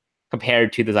heavy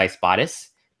compared to the Zeiss Bodice,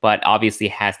 but obviously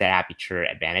has that aperture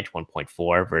advantage,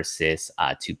 1.4 versus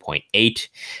 2.8.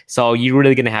 So you're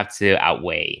really going to have to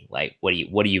outweigh, like, what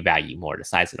do you value more, the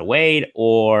size of the weight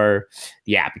or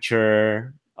the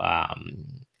aperture?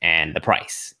 And the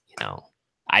price,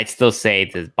 I'd still say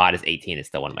the Bodice 18 is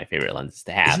still one of my favorite lenses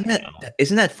to have.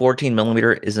 Isn't that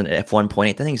 14mm is an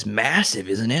f1.8? That thing's massive,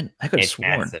 isn't it? I could have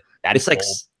sworn. Massive. It's bulb, like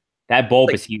that bulb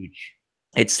is huge.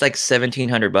 It's like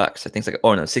 $1,700. I think it's like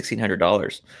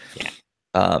 $1,600.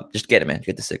 Yeah. Just get it, man.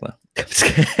 Get the Sigma.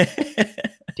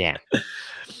 Damn.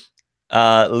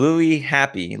 Louis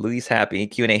happy.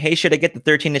 Q&A. Hey, should I get the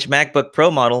 13-inch MacBook Pro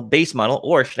model base model,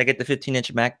 or should I get the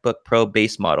 15-inch MacBook Pro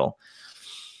base model?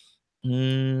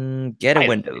 Get a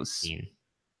Windows.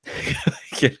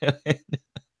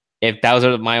 If those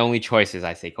are my only choices,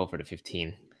 I say go for the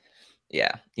 15.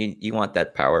 Yeah, you want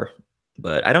that power,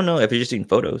 but I don't know if you're just doing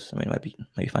photos. I mean, it might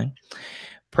be fine.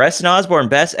 Preston Osborne,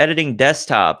 best editing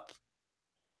desktop.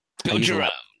 I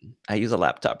use a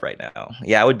laptop right now.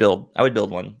 Yeah, I would build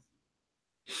one.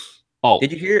 Oh,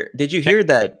 did you hear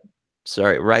that?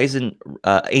 Sorry, Ryzen,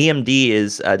 AMD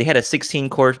is they had a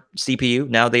 16-core CPU.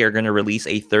 Now they are going to release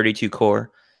a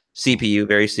 32-core CPU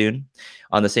very soon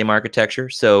on the same architecture.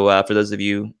 So for those of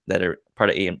you that are part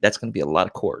of AMD, that's going to be a lot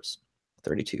of cores.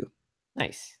 32.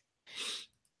 Nice.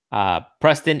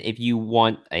 Preston, if you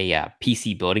want a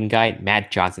PC building guide, Matt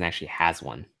Johnson actually has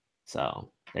one. So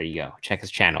there you go. Check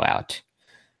his channel out.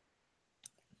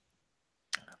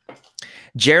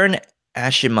 Jaron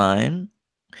Ashimine.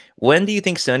 When do you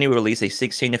think Sony will release a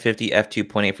 16 to 50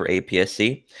 f2.8 for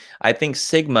APS-C? I think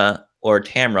Sigma or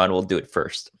Tamron will do it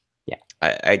first. Yeah.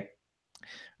 I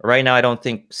right now I don't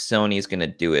think Sony is going to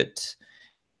do it.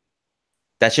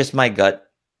 That's just my gut.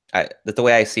 That's the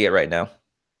way I see it right now.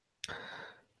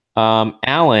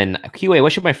 Alan, QA,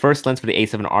 what should my first lens for the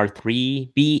A7R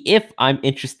III be if I'm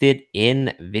interested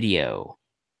in video?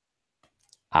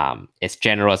 It's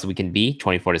general as we can be,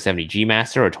 24 to 70 G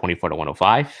Master or 24 to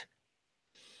 105.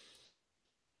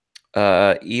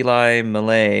 Eli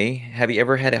Malay, have you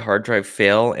ever had a hard drive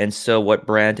fail? And so what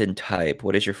brand and type?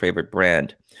 What is your favorite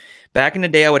brand? Back in the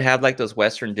day, I would have like those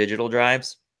Western Digital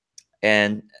drives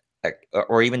and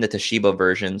or even the Toshiba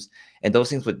versions. And those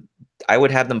things I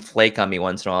would have them flake on me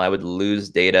once in a while. I would lose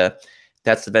data.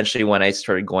 That's eventually when I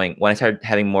started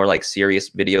having more like serious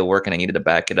video work and I needed to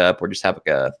back it up or just have like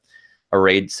a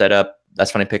RAID setup.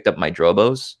 That's when I picked up my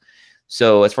Drobos.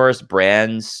 So as far as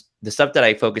brands, the stuff that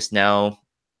I focus now,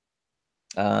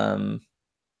 well,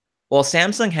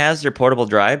 Samsung has their portable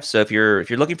drive. So if you're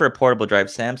looking for a portable drive,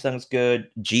 Samsung's good.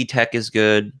 G-Tech is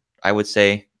good, I would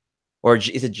say. Or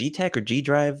is it G-Tech or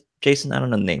G-Drive? Jason, I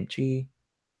don't know the name.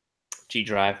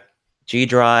 G-Drive.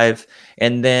 G-Drive.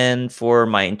 And then for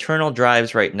my internal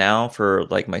drives right now, for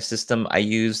like my system, I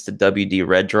use the WD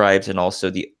Red drives and also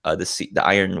the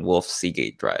Iron Wolf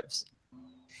Seagate drives.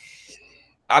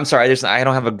 I'm sorry, I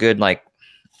don't have a good like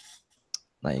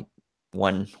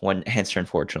one answer,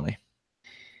 unfortunately.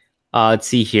 Let's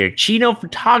see here. Chino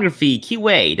Photography,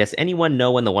 QA. Does anyone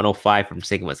know when the 105 from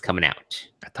Sigma is coming out?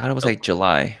 I thought it was like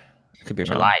July. It could be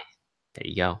July. Wrong. There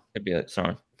you go. Could be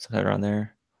something around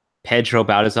there. Pedro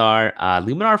Baltazar,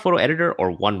 Luminar Photo Editor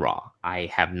or One Raw? I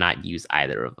have not used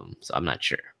either of them, so I'm not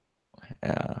sure.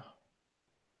 Yeah.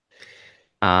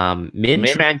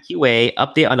 Mintran QA,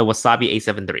 update on the Wasabi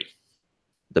A7 III.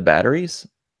 The batteries?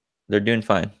 They're doing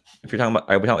fine. If we're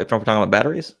talking about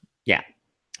batteries? Yeah.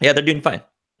 Yeah, they're doing fine.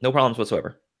 No problems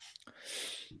whatsoever.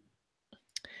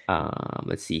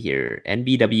 Let's see here.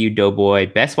 NBW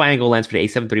Doughboy, best wide angle lens for the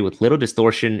A7 III with little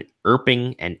distortion,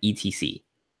 ERPing, and ETC.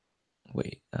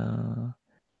 Wait.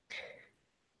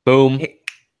 Boom. Hey.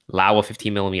 Laowa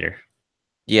 15mm.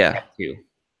 Yeah. F2.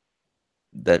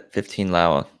 That 15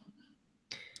 Laowa.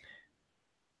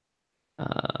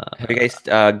 Have you guys,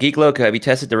 Geek Loco, have you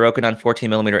tested the Roku on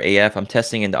 14mm AF? I'm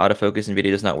testing and the autofocus and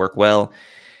video does not work well.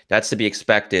 That's to be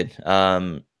expected.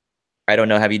 I don't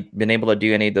know. Have you been able to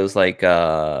do any of those like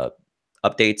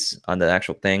updates on the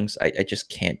actual things? I just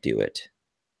can't do it.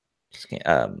 Just can't.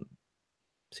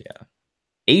 So yeah.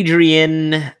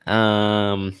 Adrian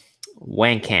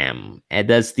Wancam.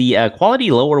 Does the quality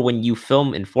lower when you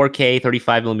film in 4K,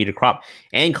 35mm crop,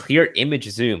 and clear image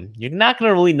zoom? You're not going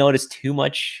to really notice too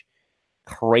much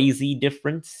crazy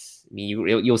difference. I mean,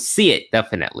 you'll see it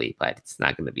definitely, but it's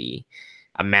not going to be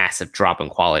a massive drop in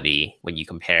quality when you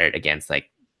compare it against like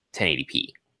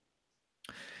 1080p.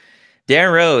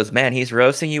 Darren Rose, man, he's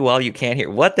roasting you while you can't hear.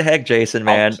 What the heck, Jason,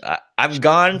 man? I'm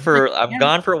gone for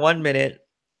 1 minute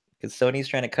because Sony's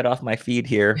trying to cut off my feed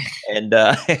here, and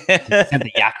the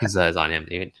Yakuza is on him,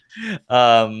 dude.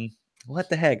 What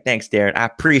the heck? Thanks, Darren. I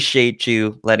appreciate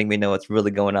you letting me know what's really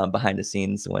going on behind the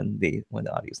scenes when the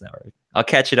audio's not right. I'll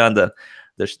catch it on the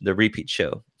repeat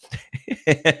show.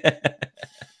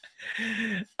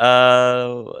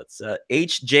 What's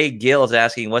HJ Gill is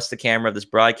asking, what's the camera of this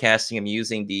broadcasting? I'm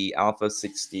using the Alpha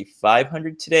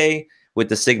 6500 today with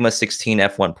the Sigma 16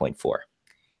 f1.4.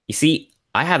 You see,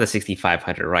 I have the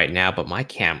 6500 right now, but my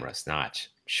camera's not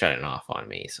shutting off on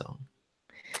me. So,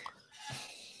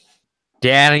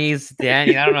 Danny,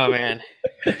 I don't know, man.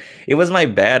 It was my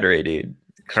battery, dude.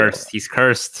 Cursed. He's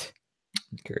cursed.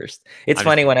 It's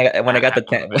funny when I got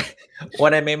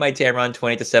when I made my Tamron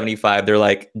 20 to 75, they're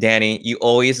like, Danny, you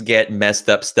always get messed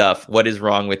up stuff. What is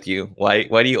wrong with you? Why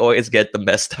do you always get the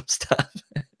messed up stuff?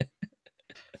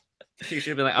 You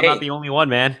should be like, I'm not the only one,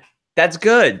 man. That's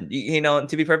good. You know,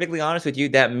 to be perfectly honest with you,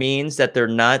 that means that they're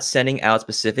not sending out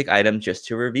specific items just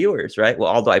to reviewers, right? Well,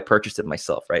 although I purchased it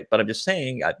myself, right? But I'm just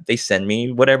saying they send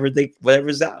me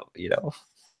whatever's out, you know.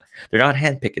 They're not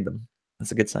handpicking them.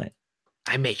 That's a good sign.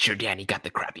 I made sure Danny got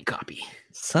the crappy copy.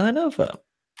 Son of a.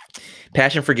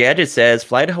 Passion for Gadget says,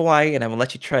 fly to Hawaii and I'm going to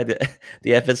let you try the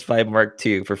FS5 Mark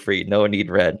II for free. No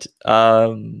need rent.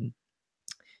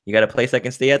 You got a place I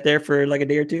can stay at there for like a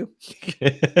day or two?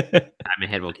 I'm in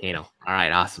Head Volcano. All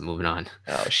right, awesome. Moving on.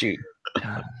 Oh, shoot.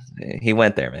 He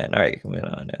went there, man. All right, moving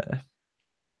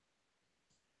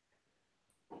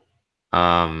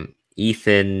on.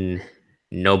 Ethan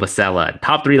Nobacella.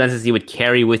 Top 3 lenses you would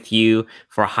carry with you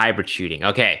for hybrid shooting.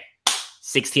 Okay.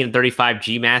 16 and 35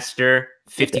 G Master,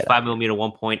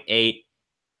 55mm 1.8.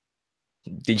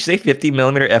 Did you say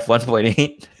 50mm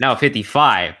f1.8? No,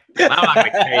 55. I'm not going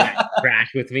to carry that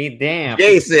trash with me. Damn.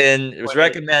 Jason was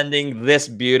recommending this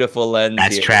beautiful lens.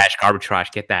 That's trash, garbage trash.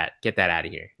 Get that out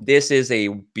of here. This is a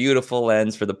beautiful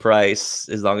lens for the price,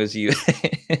 as long as you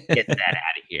get that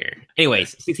out of here.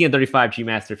 Anyways, 16 and 35 G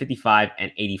Master, 55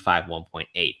 and 85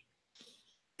 1.8.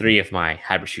 3 of my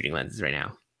hybrid shooting lenses right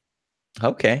now.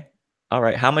 Okay. All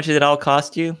right. How much did it all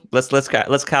cost you? Let's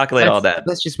calculate all that.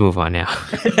 Let's just move on now.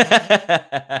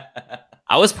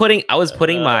 I was putting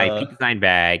my Peak Design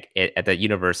bag at the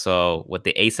Universal with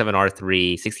the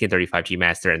A7R3 1635 G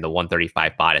Master and the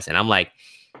 135 bodice, and I'm like,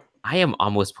 I am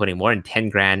almost putting more than 10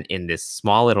 grand in this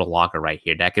small little locker right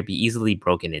here that could be easily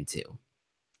broken into.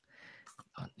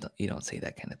 You don't say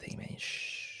that kind of thing, man.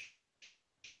 Shh.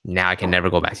 Now I can never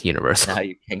go back to Universal. Now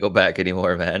you can't go back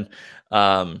anymore, man.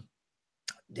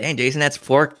 Dang, Jason, that's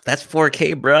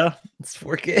 4K, bro. It's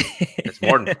 4K. It's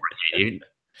more than 4K, dude.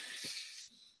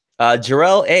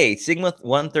 Jarrell A, Sigma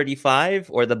 135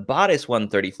 or the Bodice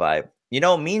 135. You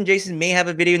know, me and Jason may have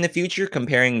a video in the future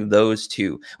comparing those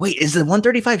two. Wait, is the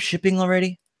 135 shipping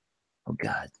already? Oh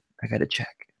God, I gotta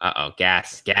check. Uh-oh,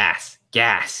 gas.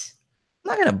 I'm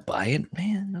not gonna buy it,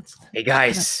 man. Hey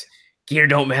guys, gear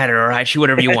don't matter, all right? Shoot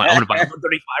whatever you want. I'm gonna buy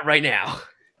 135 right now.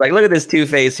 Like, look at this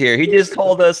two-face here. He just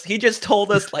told us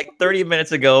like 30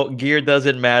 minutes ago, gear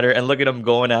doesn't matter, and look at him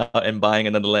going out and buying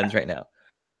another lens right now.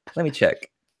 Let me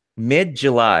check.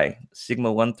 Mid-July,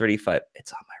 Sigma 135.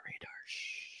 It's on my radar.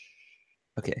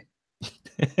 Okay.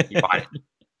 You bought it.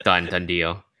 Done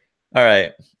deal. All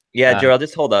right. Yeah, Gerald,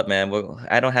 just hold up, man.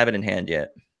 I don't have it in hand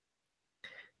yet.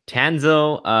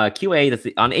 Tanzo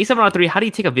QA, on A7R3, how do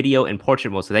you take a video in portrait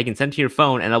mode so they can send to your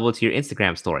phone and upload to your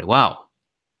Instagram story? Wow.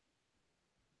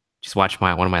 Just watch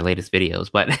one of my latest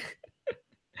videos, but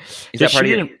just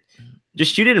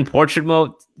shoot it in portrait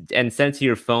mode and send it to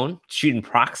your phone. Shoot in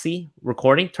proxy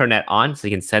recording, turn that on so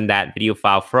you can send that video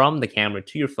file from the camera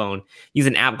to your phone. Use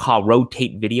an app called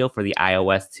Rotate Video for the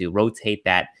iOS to rotate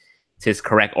that to its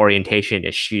correct orientation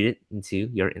to shoot it into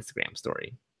your Instagram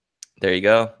story. There you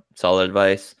go. Solid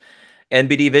advice.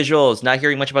 NBD Visuals, not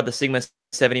hearing much about the Sigma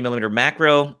 70mm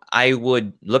macro. I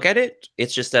would look at it.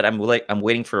 It's just that I'm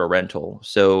waiting for a rental.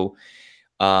 So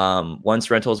Once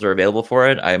rentals are available for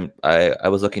it, I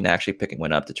was looking at actually picking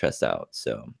one up to test out.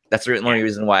 So that's the only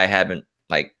reason why I haven't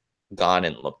like gone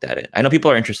and looked at it. I know people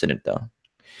are interested in it though.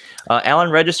 Alan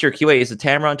Register QA, is the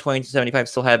Tamron 2075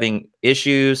 still having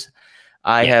issues?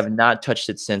 I have not touched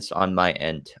it since on my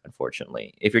end,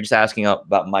 unfortunately. If you're just asking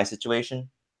about my situation,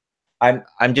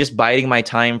 I'm just biding my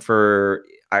time for.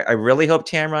 I really hope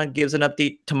Tamron gives an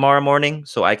update tomorrow morning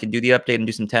so I can do the update and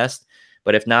do some tests.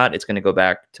 But if not, it's going to go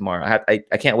back tomorrow.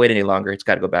 I can't wait any longer. It's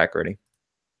got to go back already.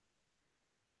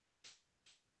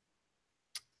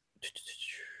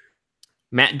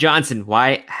 Matt Johnson,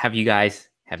 why have you guys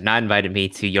have not invited me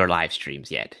to your live streams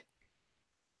yet?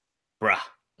 Bruh.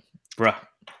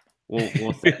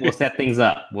 We'll set things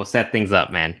up. We'll set things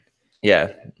up, man.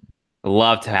 Yeah. I'd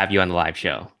love to have you on the live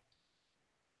show.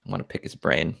 I want to pick his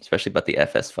brain, especially about the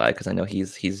FS5, because I know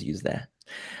he's used that.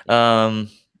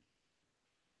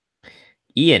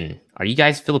 Ian, are you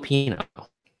guys Filipino?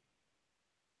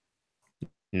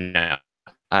 No.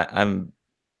 I'm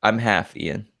half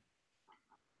Ian.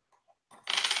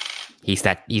 He's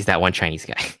that one Chinese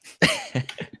guy.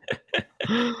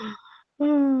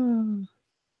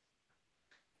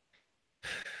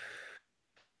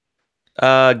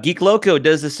 Geek Loco,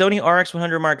 does the Sony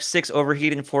RX100 Mark VI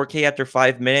overheat in 4K after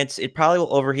 5 minutes? It probably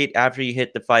will overheat after you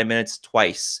hit the 5 minutes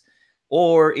twice,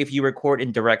 or if you record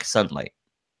in direct sunlight.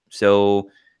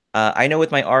 So I know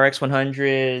with my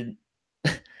RX100,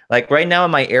 like right now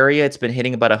in my area, it's been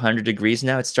hitting about 100 degrees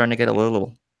now. It's starting to get a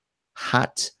little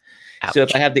hot. Ouch. So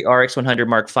if I have the RX100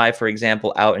 Mark V, for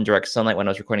example, out in direct sunlight when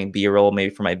I was recording B-roll,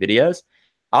 maybe for my videos,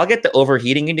 I'll get the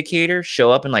overheating indicator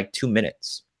show up in like 2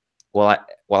 minutes while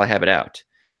I have it out.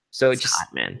 So it's just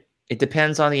hot, man. It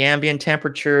depends on the ambient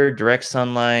temperature, direct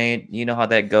sunlight. You know how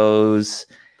that goes.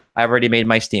 I've already made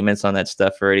my statements on that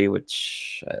stuff already,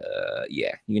 which,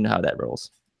 yeah, you know how that rolls.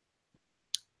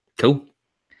 Cool.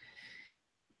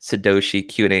 Sadoshi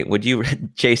Q&A.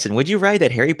 Jason, would you ride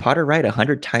that Harry Potter ride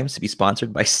 100 times to be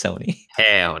sponsored by Sony?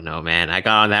 Hell no, man. I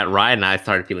got on that ride and I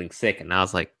started feeling sick, and I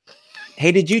was like,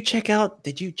 hey, did you check out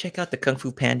the Kung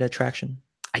Fu Panda attraction?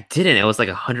 I didn't. It was like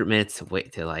 100 minutes to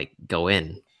wait to like go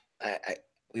in.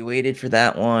 We waited for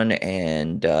that one,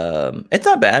 and it's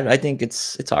not bad. I think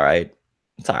it's all right.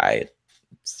 It's all right.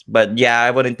 But yeah,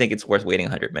 I wouldn't think it's worth waiting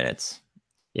 100 minutes.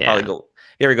 Yeah.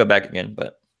 Probably go back again,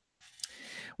 but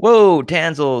whoa,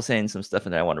 Tanzel saying some stuff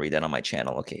in there. I want to read that on my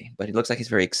channel. Okay. But he looks like he's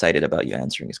very excited about you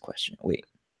answering his question. Wait.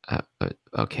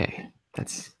 Okay. I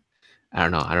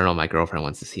don't know. My girlfriend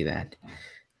wants to see that.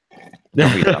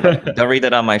 Don't read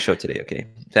that on my show today, okay?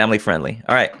 Family friendly.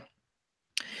 All right.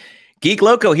 Geek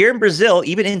Loco, here in Brazil,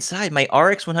 even inside, my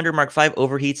RX100 Mark V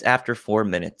overheats after 4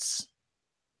 minutes.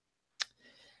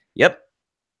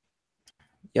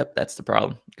 Yep, that's the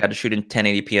problem. Got to shoot in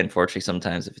 1080p, unfortunately,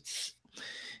 sometimes if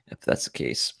that's the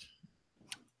case.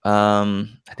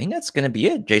 I think that's gonna be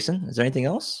it, Jason. Is there anything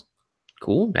else?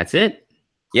 Cool. That's it.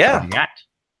 Yeah.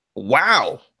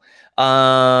 Wow.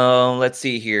 Let's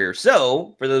see here.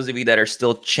 So for those of you that are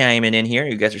still chiming in here,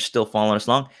 you guys are still following us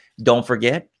along, don't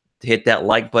forget to hit that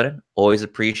like button. Always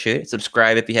appreciate it.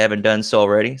 Subscribe if you haven't done so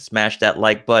already. Smash that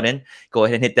like button. Go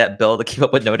ahead and hit that bell to keep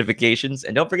up with notifications.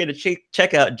 And don't forget to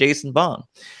check out Jason Vong.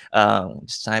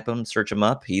 Just type him, search him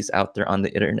up. He's out there on the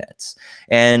internets.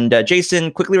 And Jason,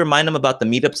 quickly remind them about the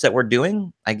meetups that we're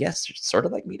doing. I guess sort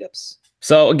of like meetups.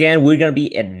 So again, we're gonna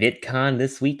be at VidCon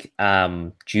this week,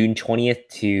 June 20th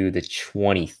to the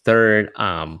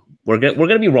 23rd. We're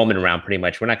gonna be roaming around pretty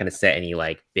much. We're not gonna set any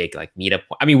like big like meetup.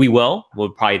 I mean, we will. We'll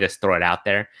probably just throw it out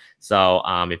there. So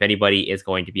if anybody is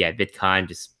going to be at VidCon,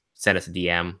 just send us a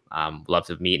DM. Love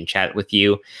to meet and chat with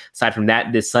you. Aside from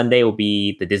that, this Sunday will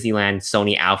be the Disneyland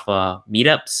Sony Alpha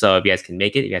meetup. So if you guys can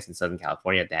make it, if you guys in Southern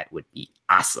California, that would be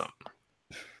awesome.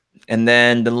 And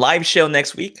then the live show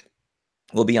next week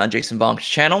will be on Jason Vong's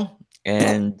channel.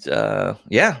 And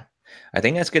yeah, I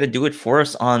think that's going to do it for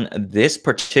us on this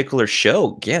particular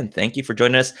show. Again, thank you for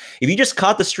joining us. If you just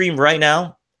caught the stream right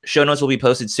now, show notes will be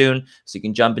posted soon, so you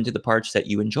can jump into the parts that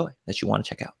you enjoy, that you want to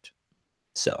check out.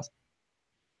 So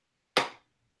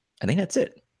I think that's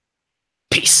it.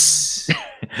 Peace.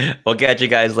 We'll catch you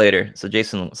guys later. So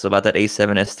Jason, about that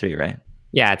A7S III, right?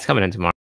 Yeah, it's coming in tomorrow.